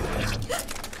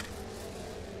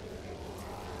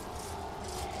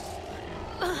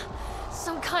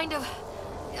 Some kind of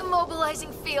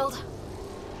immobilizing field.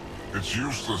 It's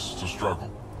useless to struggle.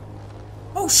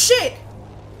 Oh shit!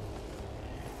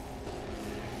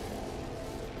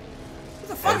 Who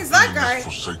the fuck is that guy? I've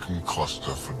been in this forsaken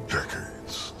cluster for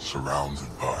decades, surrounded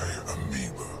by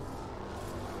amoeba.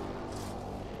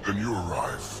 Then you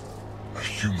arrive, a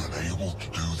human able to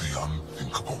do the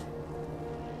unthinkable.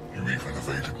 You even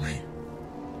evaded me.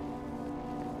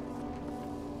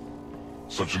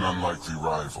 Such an unlikely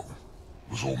rival.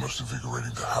 Was almost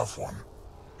invigorating to have one.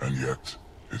 And yet,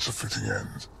 it's a fitting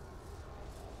end.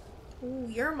 Ooh,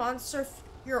 you're a monster.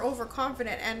 You're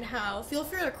overconfident, and how? Feel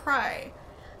free to cry.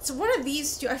 So one of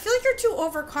these two. I feel like you're too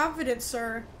overconfident,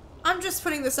 sir. I'm just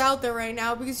putting this out there right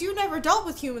now because you never dealt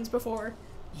with humans before.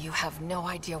 You have no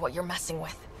idea what you're messing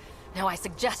with. Now I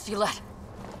suggest you let...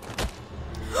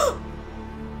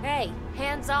 Hey,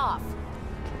 hands off.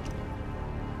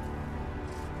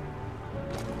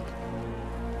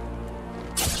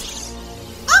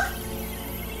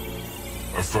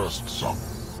 A first, son.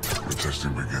 The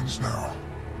testing begins now.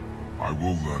 I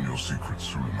will learn your secrets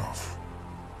soon enough.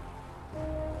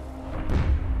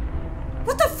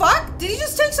 What the fuck? Did he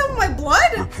just take some of my blood?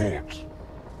 Report.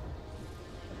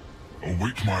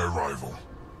 Await my arrival.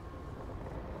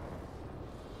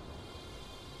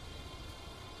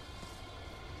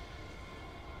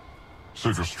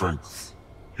 Save your strength,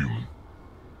 human.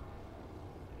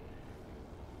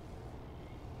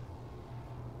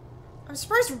 I'm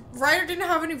surprised Ryder didn't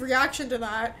have any reaction to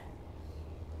that.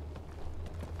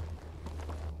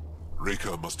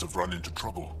 Reka must have run into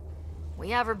trouble. We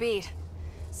have her beat.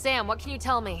 Sam, what can you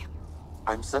tell me?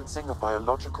 I'm sensing a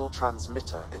biological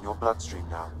transmitter in your bloodstream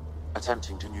now,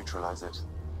 attempting to neutralize it.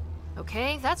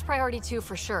 Okay, that's priority 2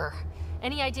 for sure.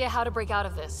 Any idea how to break out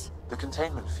of this? The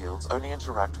containment fields only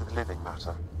interact with living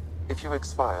matter. If you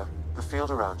expire, the field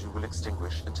around you will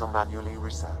extinguish until manually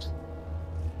reset.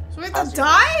 So we have to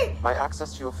die? My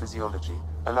access to your physiology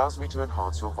allows me to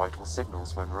enhance your vital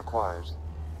signals when required.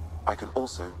 I can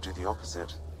also do the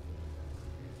opposite.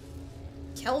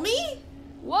 Kill me?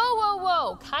 Whoa, whoa,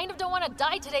 whoa! Kind of don't want to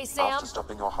die today, Sam. After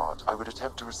stopping your heart, I would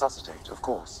attempt to resuscitate, of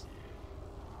course.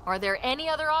 Are there any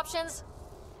other options?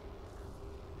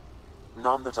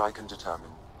 None that I can determine.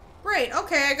 Great,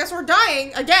 okay, I guess we're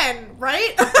dying again,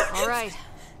 right? Alright,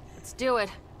 let's do it.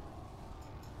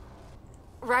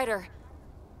 Ryder,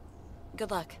 good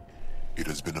luck. It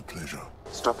has been a pleasure.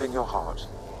 Stopping your heart.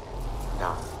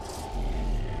 Now.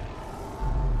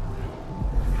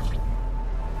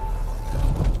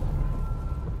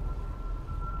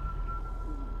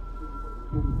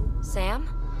 Sam?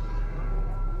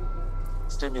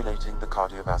 Stimulating the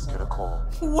cardiovascular core.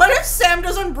 What if Sam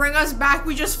doesn't bring us back?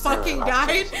 We just fucking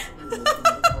died?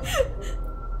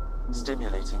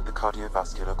 Stimulating the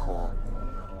cardiovascular core.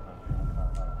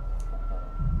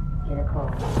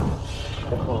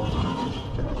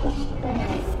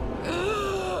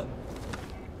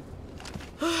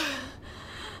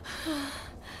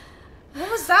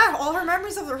 What was that? All her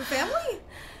memories of her family?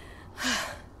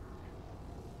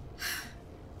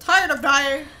 Tired of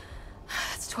dying.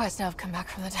 It's twice now I've come back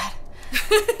from the dead.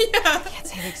 Yeah. I can't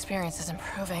say the experience is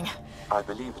improving. I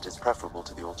believe it is preferable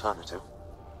to the alternative.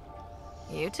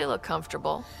 You two look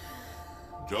comfortable.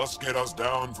 Just get us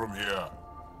down from here.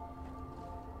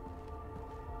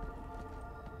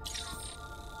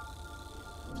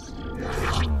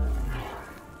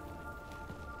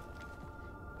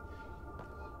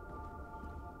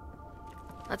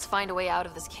 Let's find a way out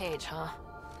of this cage, huh?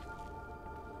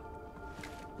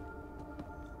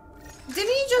 Didn't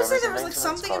he just say there was like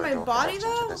something in my body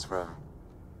though?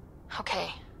 Okay,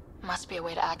 must be a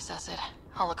way to access it.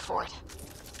 I'll look for it.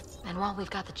 And while we've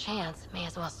got the chance, may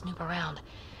as well snoop around.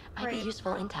 Might be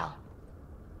useful intel.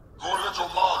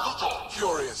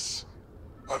 Curious.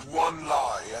 But one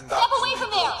lie and that. Step away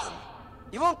from there!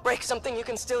 You won't break something you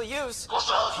can still use.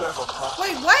 Clever crap.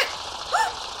 Wait, what?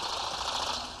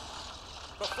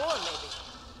 Before, maybe.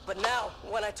 But now,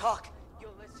 when I talk,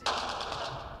 you'll listen.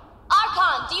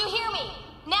 Archon, do you hear me?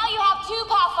 Now you have 2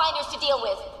 Pathfinders to deal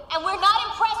with, and we're not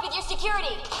impressed with your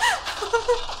security.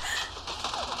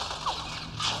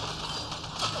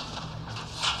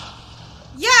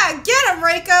 Yeah, get him,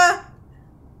 Reika!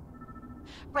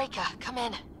 Reika, come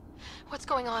in. What's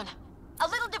going on? A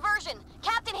little diversion.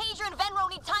 Captain Hager and Venro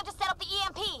need time to set up the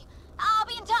EMP. I'll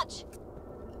be in touch.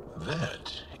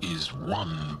 That is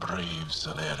one brave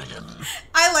Salarian.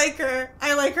 I like her.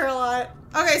 I like her a lot.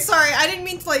 Okay, sorry, I didn't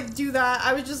mean to like do that.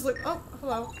 I was just like, oh,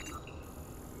 hello.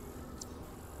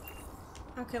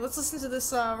 Okay, let's listen to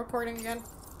this recording again.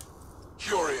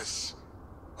 Curious.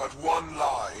 But one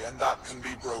lie and that can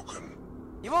be broken.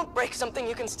 You won't break something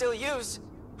you can still use.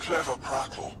 Clever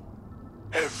prattle.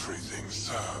 Everything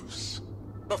serves.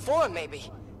 Before,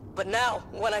 maybe. But now,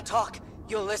 when I talk,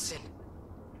 you'll listen.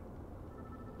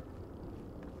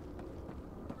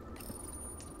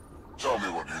 Tell me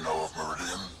what you know of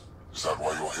Meridian. Is that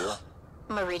why you're here?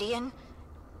 Meridian?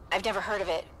 I've never heard of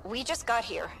it. We just got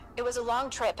here. It was a long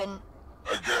trip and...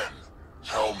 Again,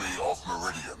 tell me of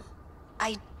Meridian.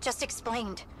 I just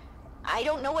explained. I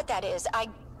don't know what that is.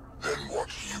 Then what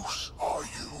use are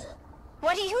you?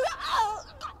 What do you...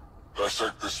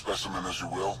 Dissect this specimen as you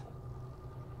will.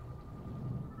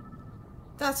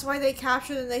 That's why they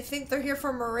captured and they think they're here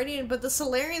for Meridian, but the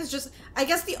Solarians just... I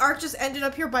guess the Ark just ended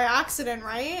up here by accident,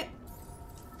 right?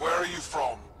 Where are you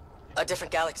from? A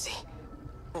different galaxy.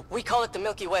 We call it the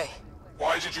Milky Way.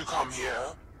 Why did you come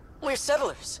here? We're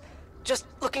settlers. Just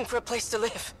looking for a place to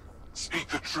live. Speak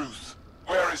the truth.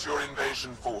 Where is your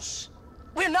invasion force?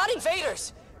 We're not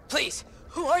invaders! Please,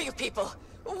 who are you people?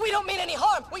 We don't mean any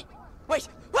harm! Wait!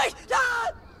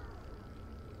 Ah!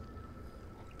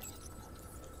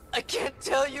 I can't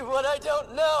tell you what I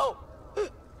don't know!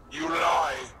 You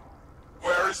lie!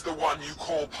 Where is the one you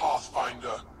call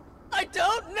Pathfinder? I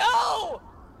don't know!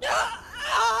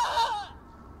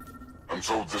 I'm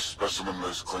told this specimen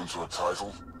lays claim to a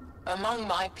title. Among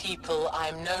my people,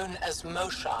 I'm known as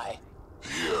Moshai.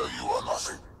 Here you are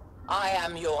nothing. I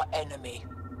am your enemy.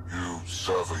 You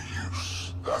serve a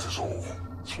use, that is all.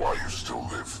 That's why you still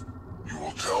live. You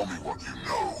will tell me what you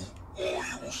know, or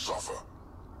you will suffer.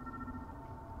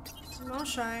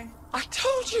 Moshai. I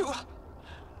told you!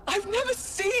 I've never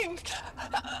seen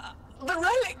the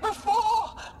relic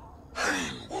before!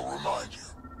 Pain will remind you.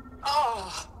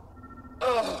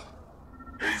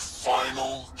 A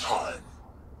final time.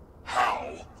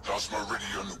 How does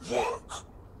Meridian work?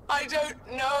 I don't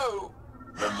know.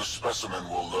 Then the specimen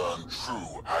will learn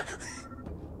true agony.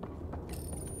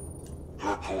 The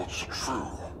reports are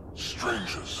true.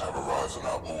 Strangers have arrived on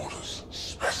our borders.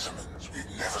 Specimens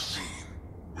we've never seen.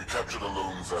 We captured a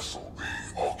lone vessel.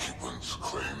 The occupants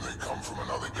claim they come from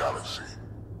another galaxy.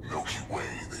 Milky Way,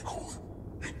 they call it.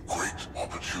 A great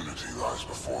opportunity lies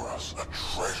before us. A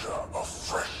treasure of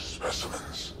fresh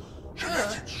specimens.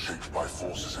 Genetics shaped by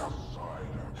forces outside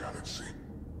our galaxy.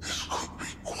 This could be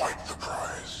quite the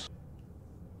prize.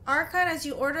 Archon, as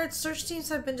you ordered, search teams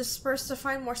have been dispersed to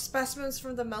find more specimens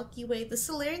from the Milky Way. The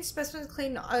Solarian specimens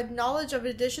claim knowledge of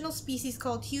additional species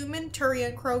called human,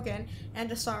 Turian, Krogan,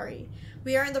 and Asari.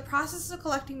 We are in the process of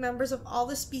collecting members of all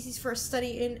the species for a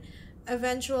study in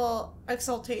eventual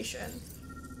exaltation.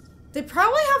 They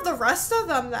probably have the rest of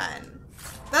them then.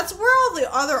 That's where all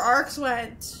the other arcs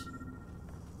went.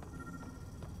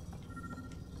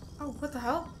 Oh, what the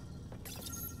hell?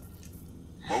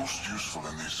 Most useful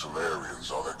in these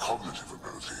Solarians are their cognitive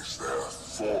abilities. Their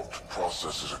thought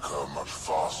processes occur much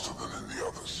faster than in the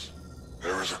others.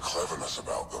 There is a cleverness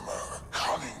about them, a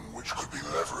cunning which could be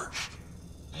leveraged.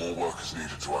 More work is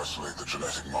needed to isolate the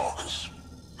genetic markers.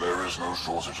 There is no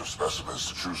shortage of specimens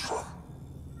to choose from.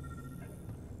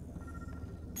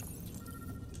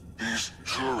 These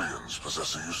Turians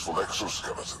possess a useful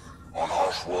exoskeleton. On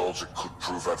harsh worlds, it could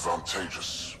prove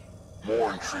advantageous.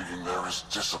 More intriguing, there is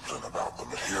discipline about them,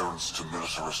 adherence to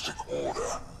militaristic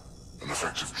order, an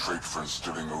effective trait for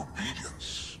instilling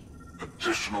obedience.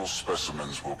 Additional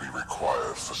specimens will be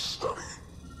required for study.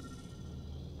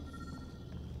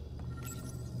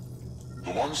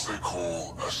 The ones they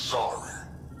call Asari,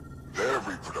 their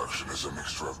reproduction is a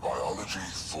mixture of biology,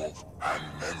 thought, and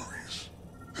memories.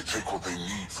 They take what they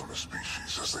need from a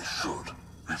species, as they should.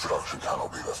 Reproduction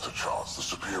cannot be left to chance. The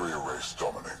superior race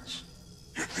dominates.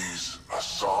 Yet these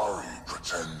Asari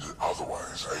pretend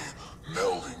otherwise, a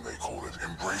melding they call it,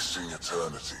 embracing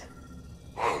eternity.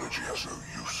 Biology has no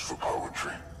use for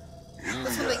poetry. In the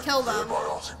end, their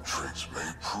biotic traits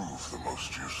may prove the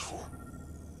most useful.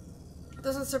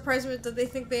 Doesn't surprise me that they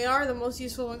think they are the most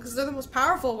useful one, because they're the most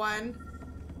powerful one.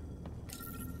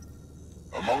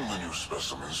 Among the new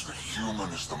specimens, the human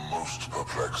is the most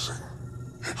perplexing.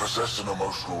 They possess an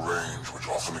emotional range which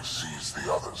often exceeds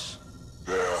the others.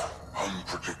 Their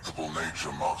unpredictable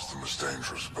nature marks them as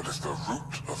dangerous, but if the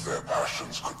root of their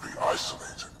passions could be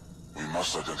isolated, we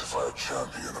must identify a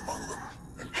champion among them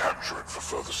and capture it for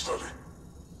further study.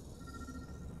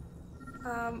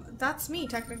 That's me,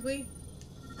 technically.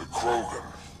 The Krogan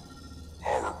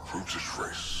are a brutish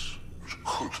race, which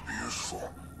could be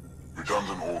useful.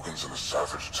 Redundant organs and a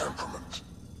savage temperament.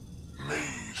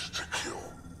 Made to kill.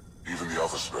 Even the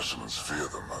other specimens fear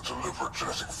them. A deliberate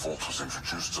genetic fault was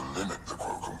introduced to limit the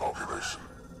Krogan population.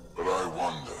 But I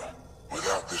wonder,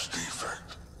 without this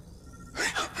defect, they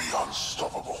could be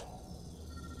unstoppable.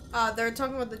 They're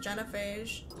talking about the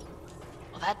genophage.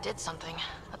 Well, that did something.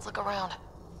 Let's look around.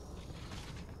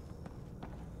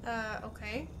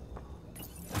 Okay.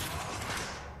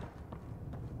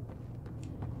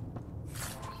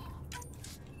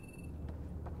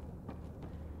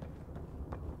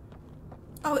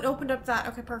 Oh, it opened up that.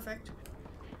 Okay, perfect.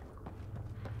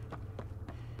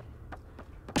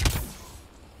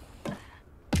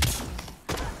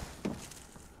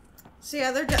 So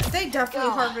yeah, they definitely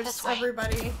harvest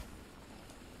everybody.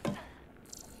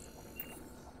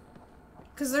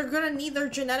 Because they're gonna need their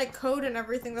genetic code and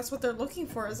everything. That's what they're looking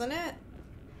for, isn't it?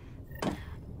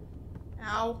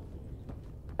 Ow.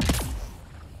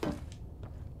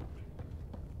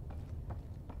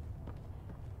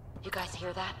 You guys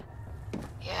hear that?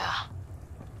 Yeah.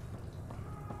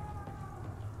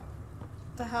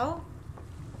 The hell?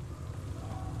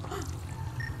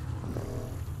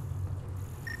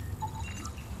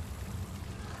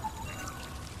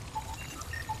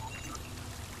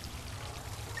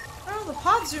 What are the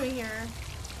pods doing here?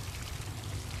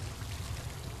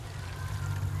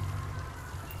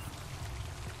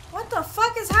 What the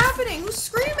fuck is happening? Who's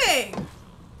screaming?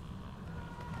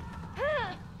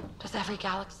 Does every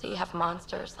galaxy have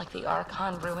monsters like the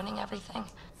Archon ruining everything?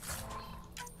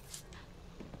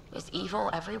 Is evil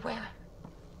everywhere?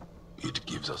 It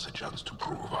gives us a chance to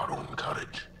prove our own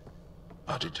courage.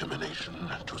 Our determination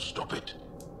to stop it.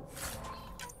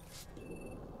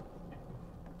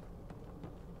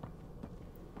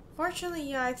 Fortunately,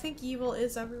 yeah, I think evil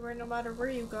is everywhere no matter where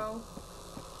you go.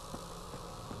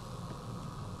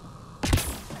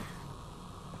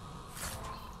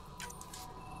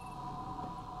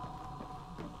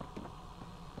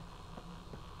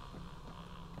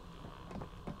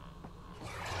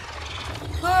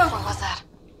 What was that?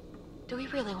 Do we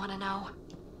really want to know?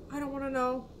 I don't want to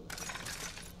know.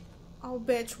 Oh,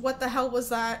 bitch, what the hell was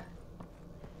that?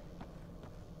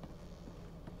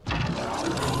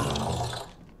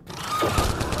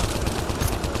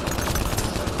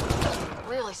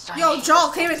 Really starting. Yo, Joel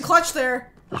came in clutch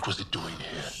there. What was it doing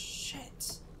here? Shit.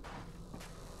 It's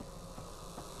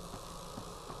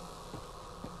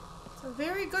a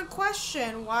very good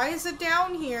question. Why is it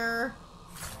down here?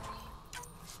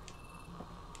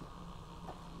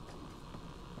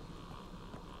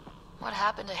 What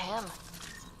happened to him?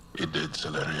 It did,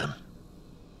 Salarian.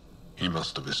 He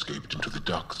must have escaped into the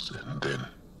docks, and then...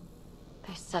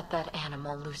 They set that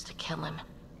animal loose to kill him.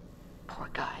 Poor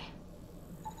guy.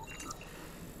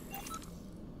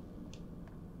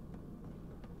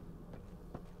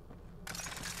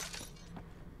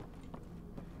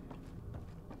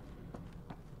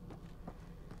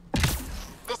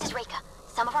 This is Reka.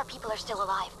 Some of our people are still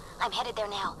alive. I'm headed there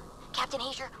now. Captain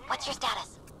Hager, what's your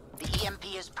status? The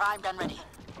EMP is primed and ready.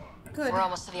 Good. We're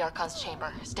almost to the Archon's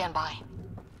chamber. Stand by.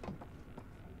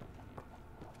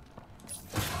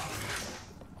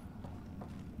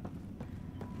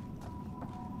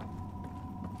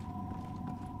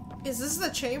 Is this the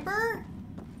chamber?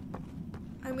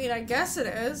 I mean, I guess it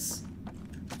is.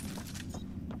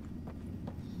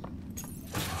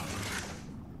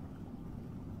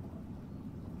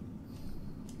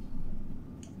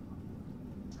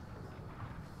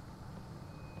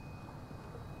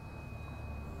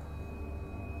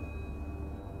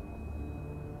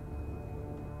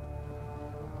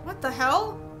 What the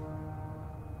hell?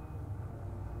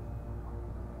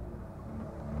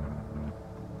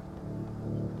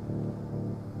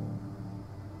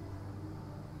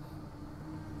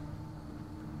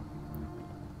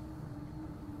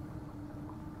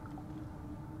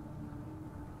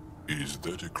 Is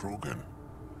that a Krogan?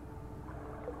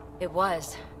 It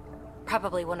was.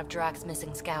 Probably one of Drax's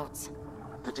missing scouts.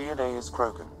 The DNA is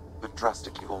Krogan, but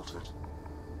drastically altered.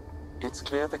 It's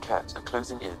clear the Ket are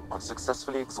closing in on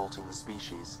successfully exalting the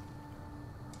species.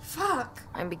 Fuck.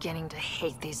 I'm beginning to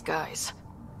hate these guys.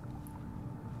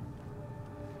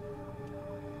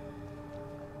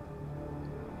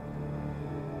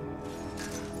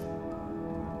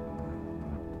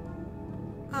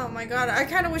 Oh my god, I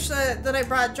kind of wish that I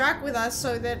brought Drac with us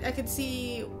so that I could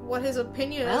see what his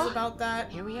opinion is about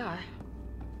that. Here we are.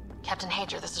 Captain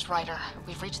Hager, this is Ryder.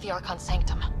 We've reached the Archon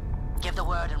Sanctum. Give the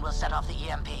word and we'll set off the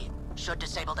EMP. Should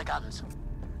disable the guns.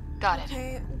 Got it.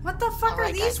 Okay, what the fuck are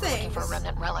these guys, we're looking things? for a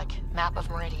remnant relic. Map of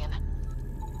Meridian.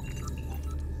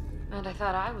 And I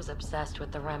thought I was obsessed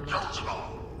with the remnant.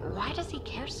 Why does he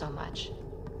care so much?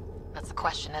 That's the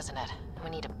question, isn't it? We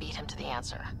need to beat him to the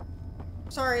answer.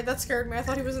 Sorry, that scared me. I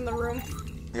thought he was in the room.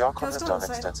 The Archon Let's has go done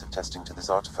inside. extensive testing to this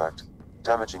artifact,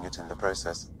 damaging it in the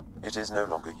process. It is no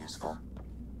longer useful.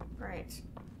 Right.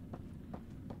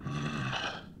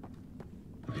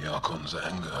 The Archon's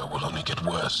anger will only get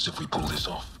worse if we pull this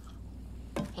off.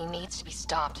 He needs to be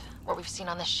stopped. What we've seen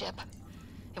on this ship.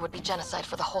 It would be genocide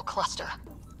for the whole cluster.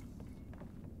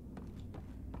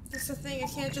 That's the thing, it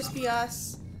can't just be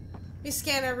us. We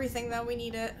scan everything though, we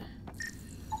need it.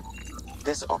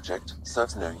 This object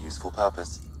serves no useful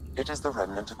purpose. It is the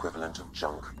remnant equivalent of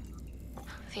junk.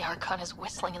 The Archon is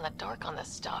whistling in the dark on this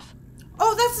stuff.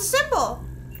 Oh, that's the symbol!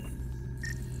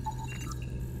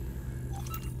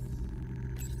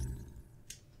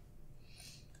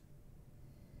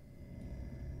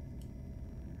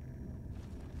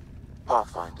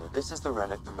 Pathfinder, this is the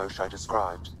relic the Moshai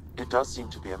described. It does seem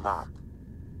to be a map.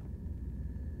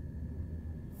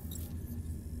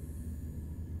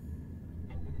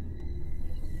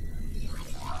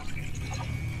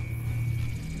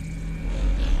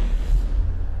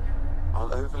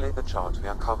 I'll overlay the chart we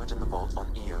uncovered in the vault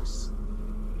on Eos.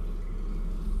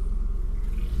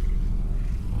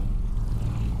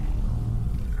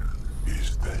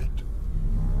 Is that?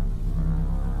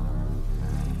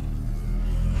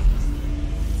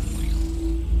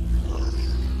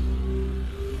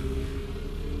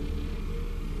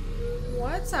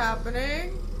 What's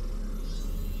happening?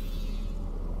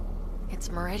 It's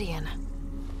Meridian.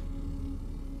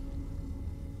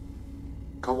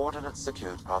 Coordinates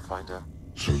secured, Pathfinder.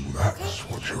 So that's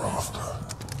what you're after.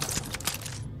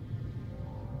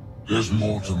 There's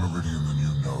more to Meridian than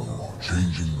you know.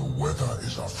 Changing the weather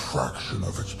is a fraction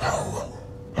of its power,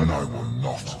 and I will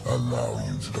not allow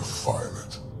you to defile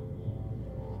it.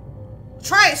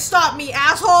 Try to stop me,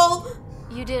 asshole!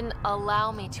 You didn't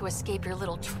allow me to escape your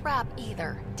little trap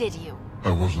either, did you?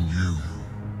 That wasn't you.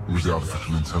 It was the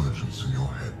artificial intelligence in your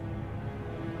head.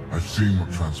 I've seen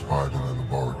what transpired in the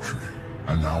laboratory,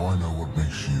 and now I know what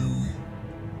makes you...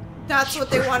 That's what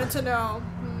they wanted to know.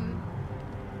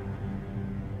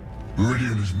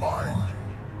 Meridian is mine.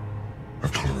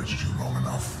 I've tolerated watched you long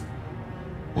enough.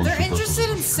 They're interested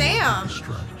in Sam.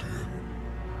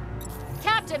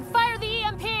 Captain, fire the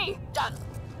EMP! Done.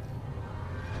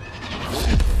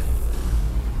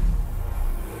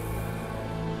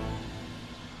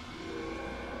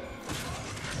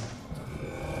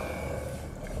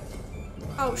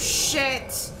 Oh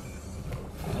shit.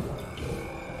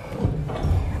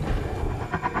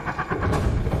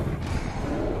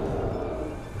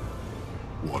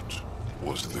 What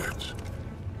was that?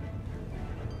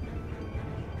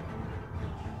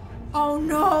 Oh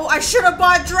no, I should have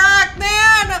bought Drac,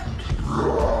 man!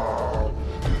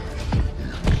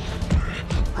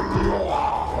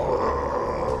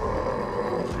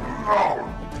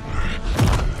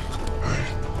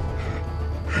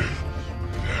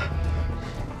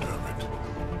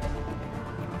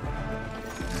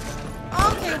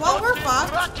 Okay, well, we're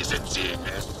fucked. Drac isn't seeing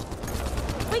this.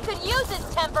 We could use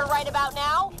his temper right about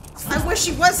now. I wish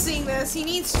he was seeing this. He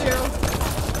needs to.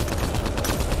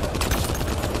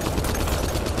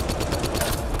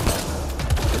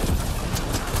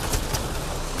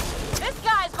 This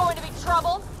guy's going to be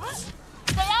trouble.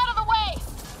 Stay out of the way.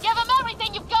 Give him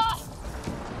everything you've got.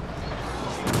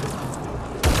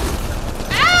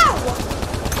 Ow!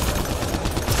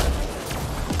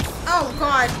 Oh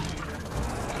god.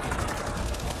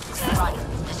 Ryder,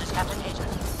 this is Captain Hager.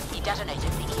 He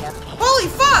detonated the EMP. Holy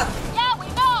fuck! Yeah, we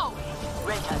know.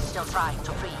 Raker's still trying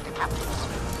to free the captives.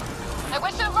 I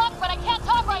wish you luck, but I can't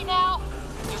talk right now.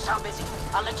 You sound busy.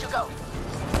 I'll let you go.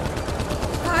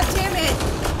 God damn it.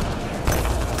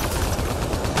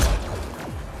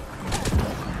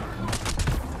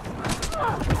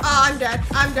 Oh, I'm dead.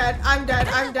 I'm dead. I'm dead.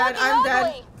 I'm dead. I'm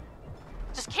dead.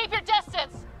 Just keep your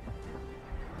distance.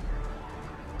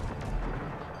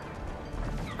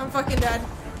 I'm fucking dead.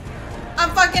 I'm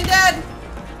fucking dead.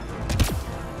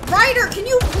 Ryder, can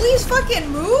you please fucking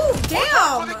move?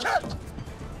 Damn.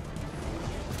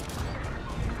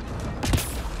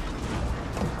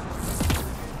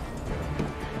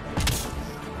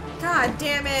 God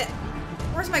damn it.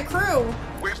 Where's my crew?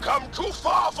 We've come too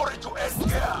far for it to end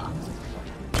here.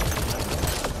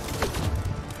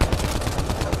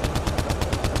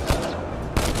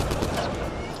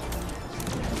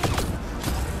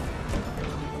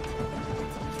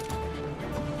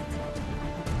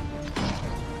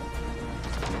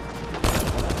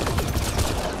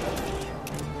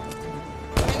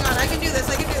 Hang on, I can do this.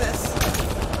 I can do this.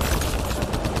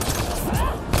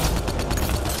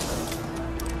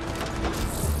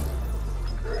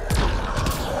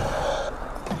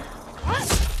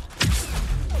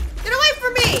 Get away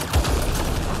from me!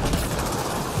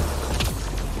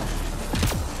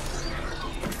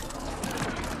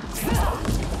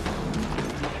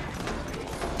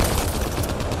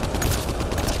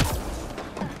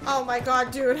 Oh my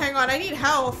god, dude. Hang on, I need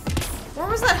health. Where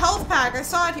was that health pack? I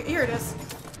saw it here. Here it is.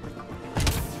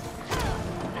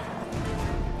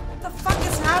 What the fuck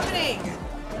is happening?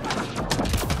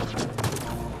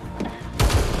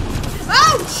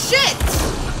 Oh, shit!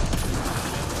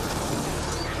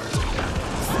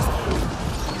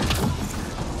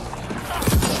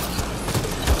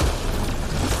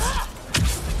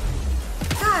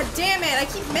 God damn it, I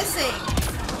keep missing.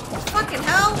 Fucking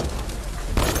hell.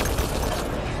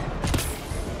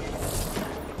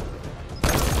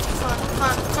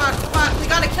 Fuck, fuck, fuck. We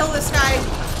gotta kill this guy.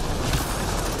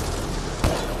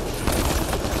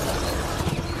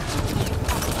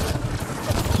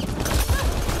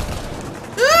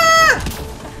 Ah!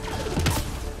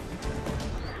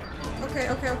 Okay,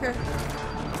 okay, okay.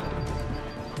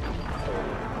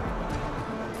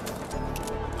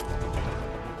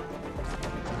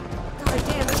 God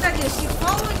damn, this guy can just keep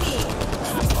following me.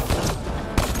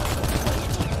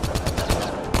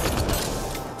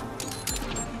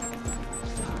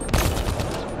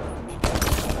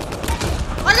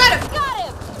 I got him! Got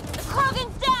him! The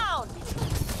Krogan's down!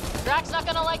 Drac's not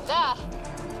gonna like that.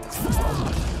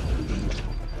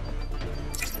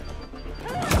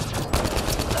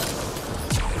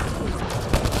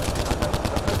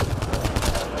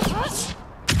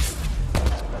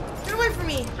 Get away from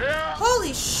me!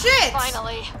 Holy shit!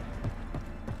 Finally.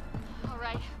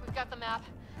 Alright, we've got the map.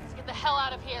 Let's get the hell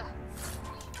out of here.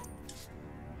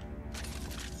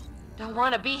 Don't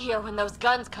want to be here when those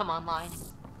guns come online.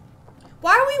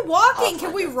 Why are we walking?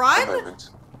 Can we A run? moment.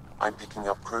 I'm picking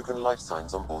up Krogan life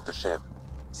signs on board the ship.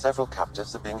 Several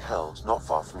captives are being held not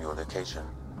far from your location.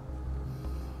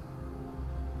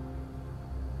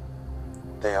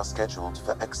 They are scheduled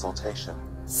for exaltation.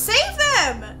 Save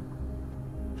them!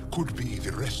 Could be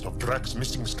the rest of Drac's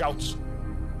missing scouts.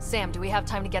 Sam, do we have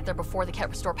time to get there before the Ket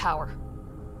restore power?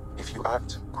 If you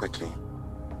act quickly.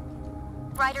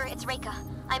 Ryder, it's Reika.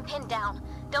 I'm pinned down.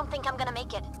 Don't think I'm gonna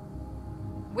make it.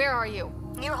 Where are you?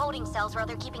 Near holding cells where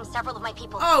they're keeping several of my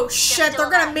people. Oh shit, they're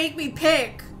gonna make me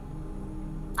pick.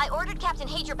 I ordered Captain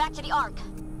Hager back to the Ark.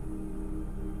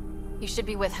 You should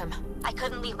be with him. I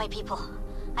couldn't leave my people.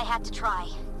 I had to try.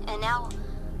 And now,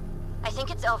 I think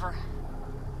it's over.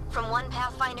 From one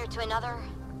Pathfinder to another,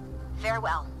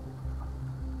 farewell.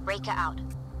 Reika out.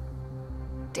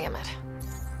 Damn it.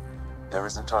 There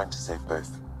isn't time to save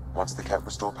both. Once the Ket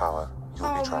restore power,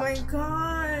 you'll be trapped. Oh my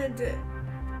god.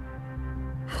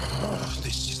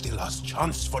 This is the last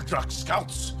chance for Drax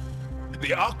scouts.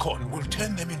 The Archon will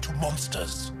turn them into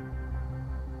monsters.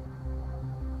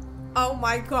 Oh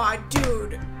my god,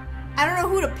 dude. I don't know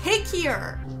who to pick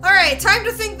here. Alright, time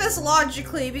to think this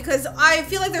logically because I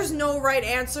feel like there's no right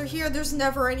answer here. There's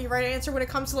never any right answer when it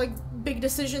comes to like big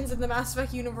decisions in the Mass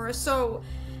Effect universe. So,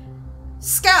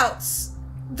 scouts.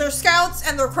 They're scouts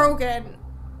and they're Krogan.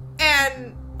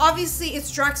 And obviously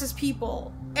it's Drax's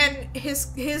people and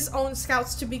his own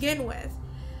scouts to begin with.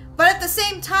 But at the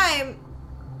same time,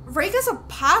 Reika's a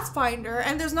Pathfinder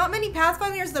and there's not many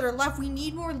Pathfinders that are left. We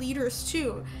need more leaders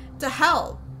too to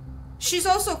help. She's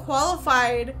also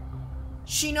qualified.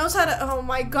 She knows how to, oh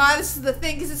my god, this is the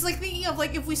thing, because it's like thinking of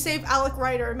like if we save Alec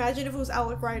Ryder, imagine if it was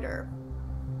Alec Ryder.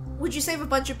 Would you save a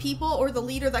bunch of people or the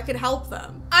leader that could help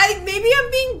them? Maybe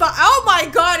I'm being, oh my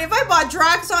god, if I bought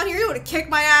Drax on here, he would have kicked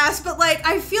my ass, but like,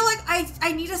 I feel like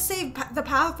I need to save the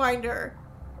Pathfinder.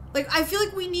 Like, I feel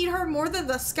like we need her more than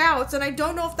the scouts, and I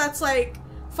don't know if that's like,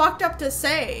 fucked up to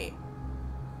say.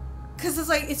 Because it's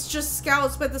like, it's just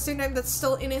scouts, but at the same time, that's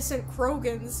still innocent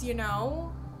Krogans, you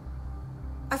know?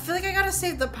 I feel like I gotta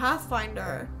save the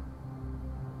Pathfinder.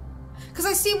 Because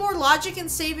I see more logic in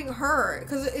saving her.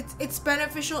 Because it's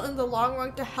beneficial in the long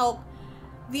run to help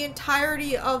the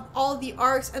entirety of all the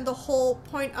arcs and the whole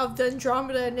point of the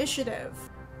Andromeda initiative.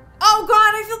 Oh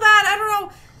god, I feel bad, I don't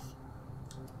know.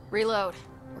 Reload.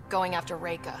 We're going after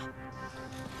Reika.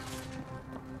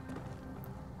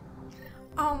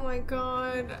 Oh my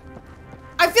god.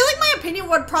 I feel like my opinion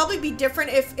would probably be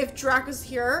different if Drac was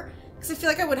here, because I feel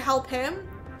like I would help him.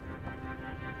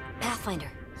 Pathfinder,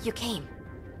 you came.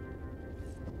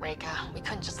 Reika, we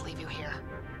couldn't just leave you here.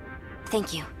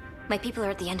 Thank you. My people are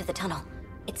at the end of the tunnel.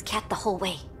 It's Ket the whole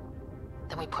way.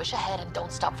 Then we push ahead and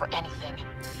don't stop for anything.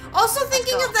 Also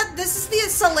thinking of that, this is the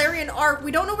Solarian Arc. We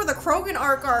don't know where the Krogan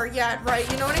Arc are yet, right?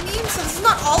 You know what I mean? So this is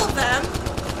not all of them.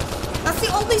 That's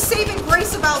the only saving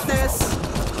grace about this.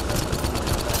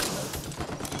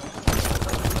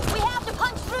 We have to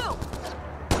punch through!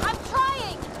 I'm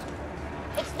trying!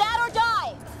 It's that or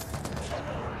die!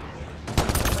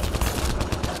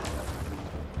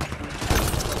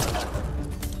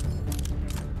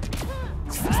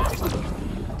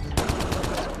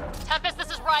 Tempest, this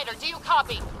is Ryder. Do you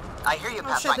copy? I hear you,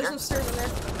 Pathfinder. Shit, there's some stairs in there.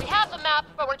 We have the map,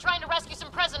 but we're trying to rescue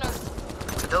some prisoners.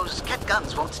 Those Ket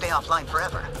guns won't stay offline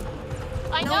forever.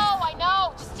 I know.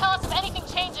 Just tell us if anything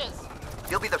changes.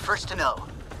 You'll be the first to know.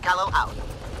 Callow out.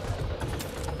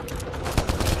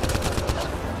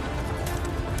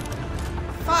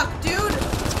 Fuck, dude.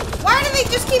 Why do they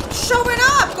just keep showing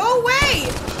up? Go away!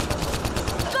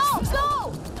 Go!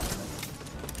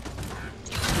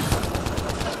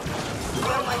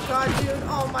 Oh my god, dude.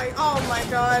 Oh my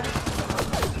god.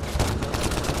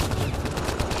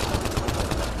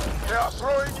 They are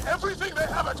throwing everything they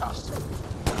have at us.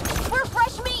 We're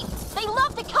fresh meat! They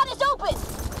love to cut us open!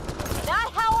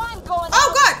 Not how I'm going.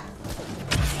 Oh god!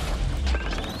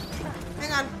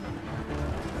 Hang on.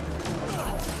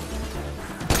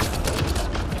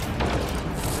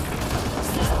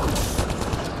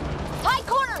 Tight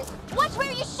corners! Watch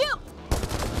where you shoot!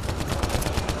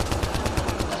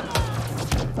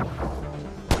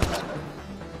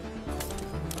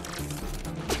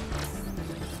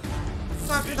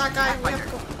 Fuck that guy.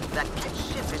 That Ket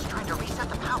ship is trying to reset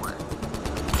the power.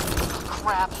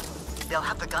 Crap. They'll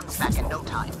have the guns back in no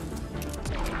time.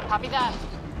 Copy that.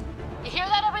 You hear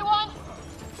that, everyone?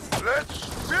 Let's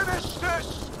finish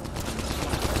this!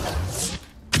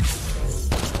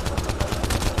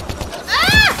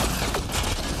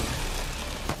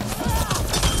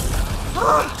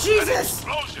 Oh, Jesus!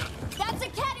 That's a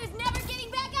cat who's never getting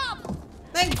back up!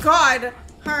 Thank God!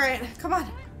 Alright, come on.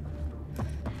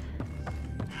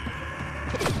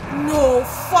 No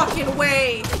fucking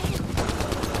way!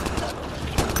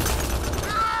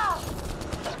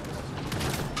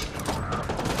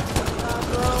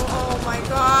 Oh my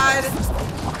god.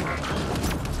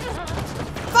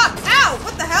 Fuck! Ow!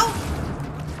 What the hell?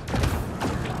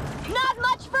 Not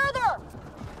much further!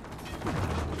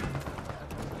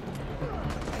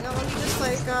 Hang on, let me just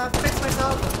like fix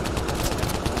myself.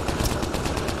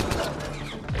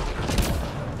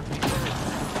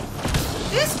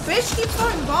 This bitch keeps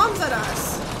throwing bombs at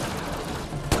us.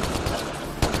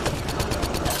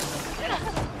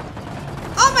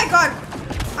 Oh my god!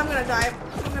 I'm gonna die.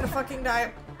 I'm gonna fucking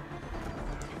die.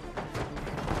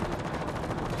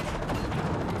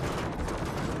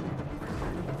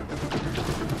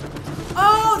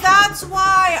 Oh, that's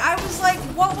why! I was like,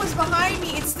 what was behind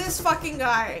me? It's this fucking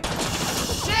guy.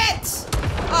 Shit!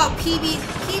 Oh, PB.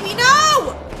 PB,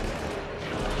 no!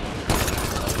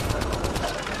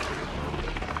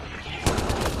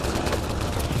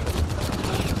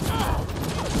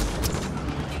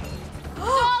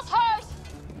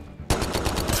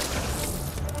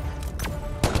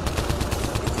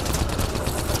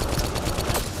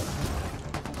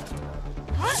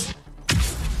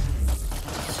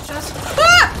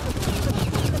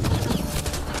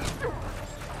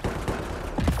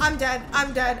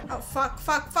 I'm dead. Oh, fuck,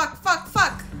 fuck, fuck, fuck,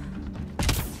 fuck.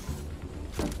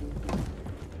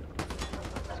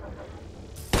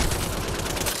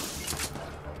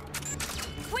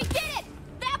 We did it!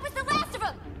 That was the last of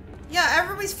them! Yeah,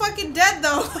 everybody's fucking dead,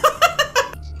 though.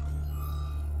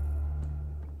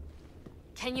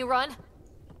 Can you run?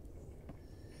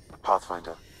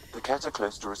 Pathfinder, the Ket are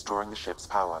close to restoring the ship's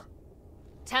power.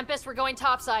 Tempest, we're going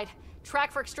topside.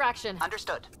 Track for extraction.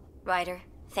 Understood. Ryder,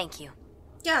 thank you.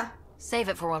 Yeah. Save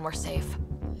it for when we're safe.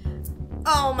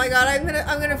 Oh my god, I'm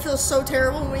gonna feel so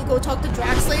terrible when we go talk to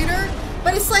Drax later.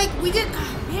 But it's like, we did,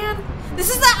 oh man.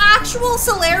 This is the actual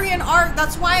Solarian arc.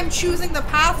 That's why I'm choosing the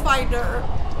Pathfinder.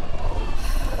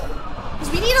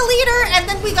 Because we need a leader, and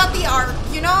then we got the arc,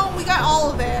 you know? We got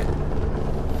all of it.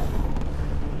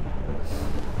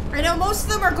 I know most of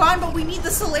them are gone, but we need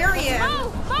the Solarian.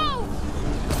 Move! Move!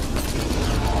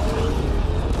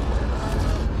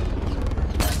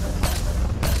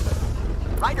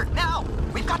 Ryder, now!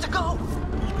 We've got to go!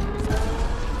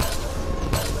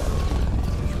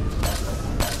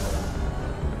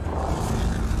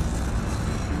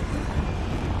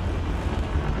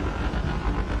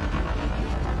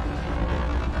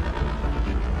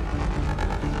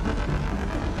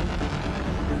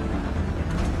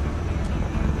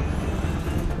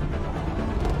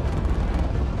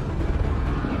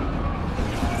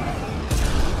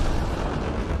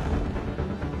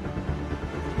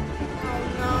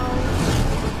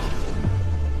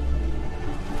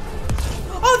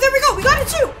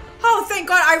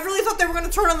 I really thought they were gonna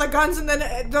turn on the guns and then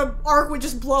the arc would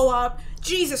just blow up.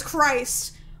 Jesus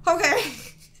Christ. Okay.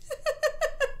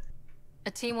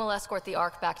 A team will escort the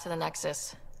arc back to the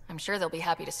Nexus. I'm sure they'll be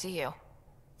happy to see you.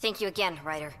 Thank you again,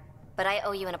 Ryder. But I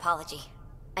owe you an apology.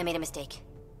 I made a mistake.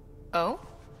 Oh?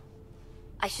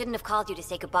 I shouldn't have called you to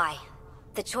say goodbye.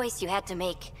 The choice you had to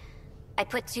make. I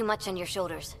put too much on your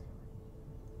shoulders.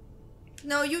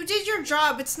 No, you did your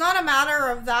job. It's not a matter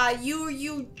of that.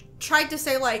 You tried to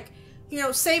say, like, you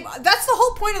know, save. That's the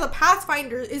whole point of the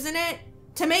Pathfinder, isn't it?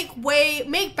 To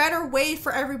make better way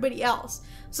for everybody else.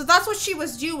 So that's what she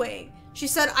was doing. She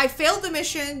said, I failed the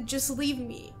mission, just leave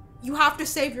me. You have to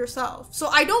save yourself. So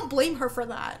I don't blame her for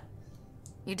that.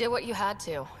 You did what you had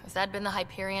to. If that'd been the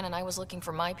Hyperion and I was looking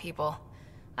for my people,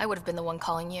 I would have been the one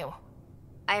calling you.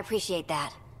 I appreciate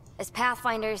that. As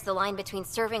Pathfinders, the line between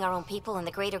serving our own people and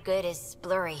the greater good is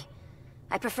blurry.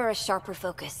 I prefer a sharper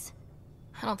focus.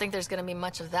 I don't think there's gonna be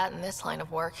much of that in this line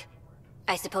of work.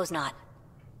 I suppose not.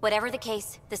 Whatever the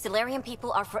case, the Solarian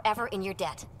people are forever in your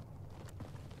debt.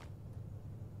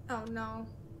 Oh no.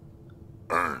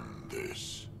 Earn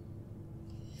this.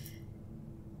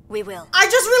 We will. I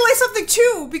just realized something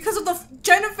too! Because of the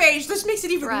genophage, this makes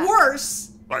it even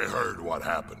worse! I heard what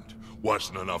happened.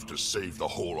 Wasn't enough to save the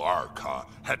whole arc, huh?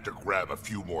 Had to grab a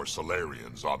few more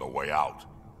Solarians on the way out.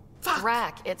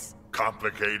 Rack, it's...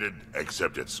 complicated,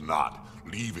 except it's not.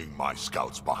 Leaving my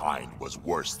scouts behind was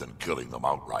worse than killing them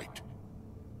outright.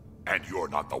 And you're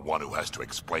not the one who has to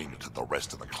explain it to the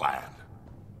rest of the clan.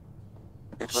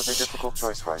 It was a difficult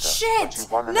choice, Ryder. Shit! But you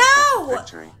won an No! important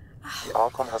victory. The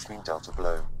Archon has been dealt a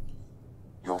blow.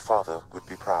 Your father would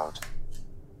be proud.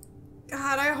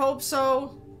 God, I hope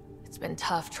so. It's been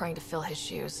tough trying to fill his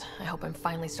shoes. I hope I'm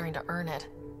finally starting to earn it.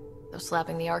 Though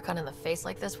slapping the Archon in the face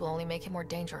like this will only make him more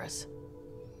dangerous.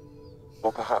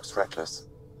 Or perhaps reckless.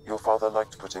 Your father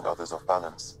liked putting others off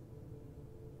balance.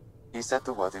 He said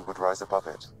the worthy would rise above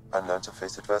it, and learn to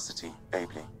face adversity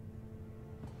ably.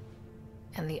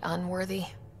 And the unworthy?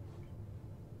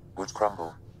 Would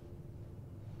crumble.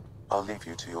 I'll leave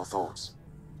you to your thoughts.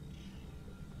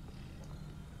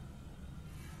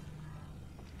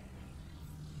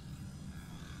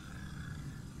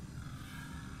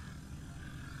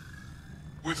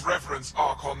 With reference,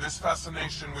 Archon, this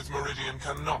fascination with Meridian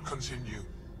cannot continue.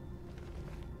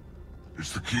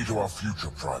 It's the key to our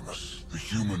future, Primus. The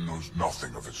human knows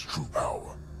nothing of its true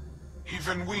power.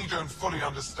 Even we don't fully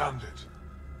understand it.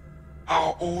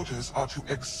 Our orders are to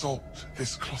exalt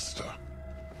this cluster,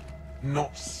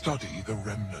 not study the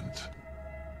remnant.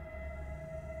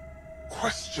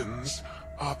 Questions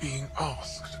are being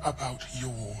asked about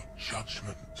your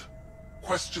judgment.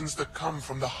 Questions that come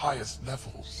from the highest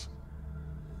levels.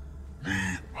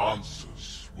 The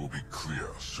answers will be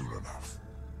clear soon enough.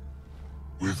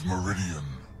 With Meridian,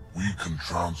 we can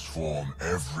transform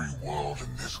every world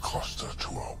in this cluster to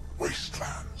a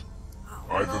wasteland.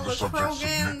 Either the subjects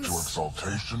submit to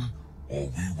exaltation, or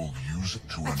we will use it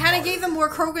to I kind of gave them more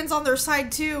Krogans on their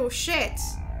side too. Shit.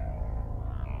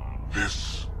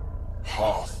 This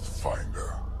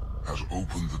Pathfinder has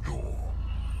opened the door.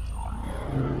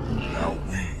 Now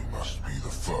we must be the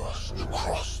first to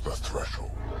cross the threshold.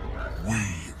 We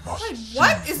must. Wait,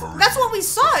 what? That's what we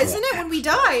saw, isn't it, when we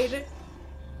died?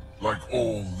 Like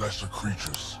all lesser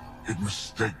creatures, it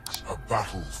mistakes a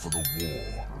battle for the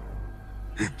war.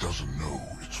 It doesn't know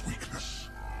its weakness.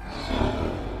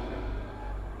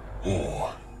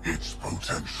 Or its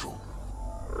potential.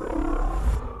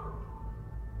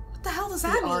 What the hell does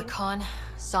that mean? Archon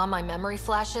saw my memory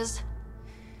flashes.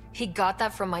 He got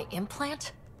that from my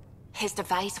implant? His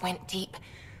device went deep.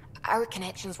 Our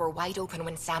connections were wide open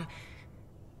when Sam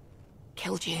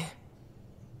killed you.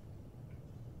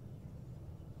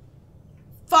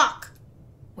 Fuck.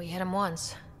 We hit him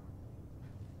once.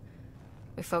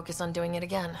 We focus on doing it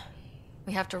again.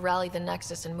 We have to rally the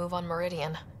Nexus and move on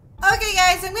Meridian. Okay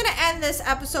guys, I'm gonna end this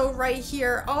episode right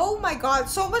here. Oh my god,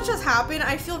 so much has happened.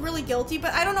 I feel really guilty,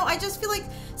 but I don't know, I just feel like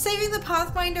saving the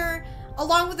Pathfinder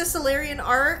along with the Solarian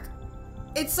arc,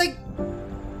 it's like,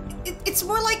 it's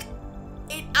more like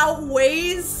it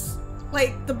outweighs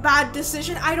like the bad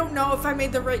decision. I don't know if I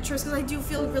made the right choice because I do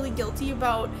feel really guilty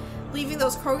about leaving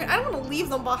those Krogan. I don't want to leave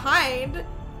them behind.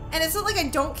 And it's not like I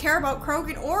don't care about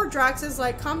Krogan or Drax's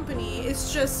like company.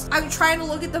 It's just I'm trying to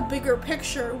look at the bigger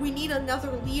picture. We need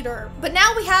another leader. But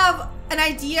now we have an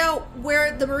idea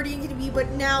where the Meridian can be, but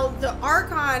now the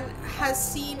Archon has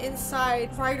seen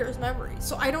inside Ryder's memory.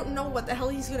 So I don't know what the hell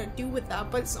he's gonna do with that,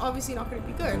 but it's obviously not gonna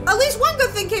be good. At least one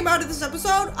good thing came out of this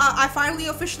episode. I finally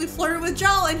officially flirted with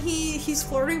Jel and he's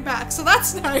flirting back, so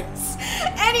that's nice.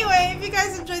 Anyway, if you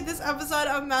guys enjoyed this episode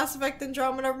of Mass Effect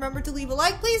Andromeda, remember to leave a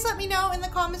like. Please let me know in the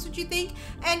comments what you think,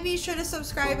 and be sure to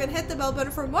subscribe and hit the bell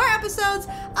button for more episodes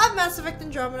of Mass Effect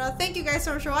Andromeda. Thank you guys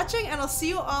so much for watching, and I'll see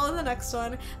you all in the next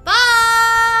one.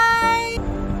 Bye!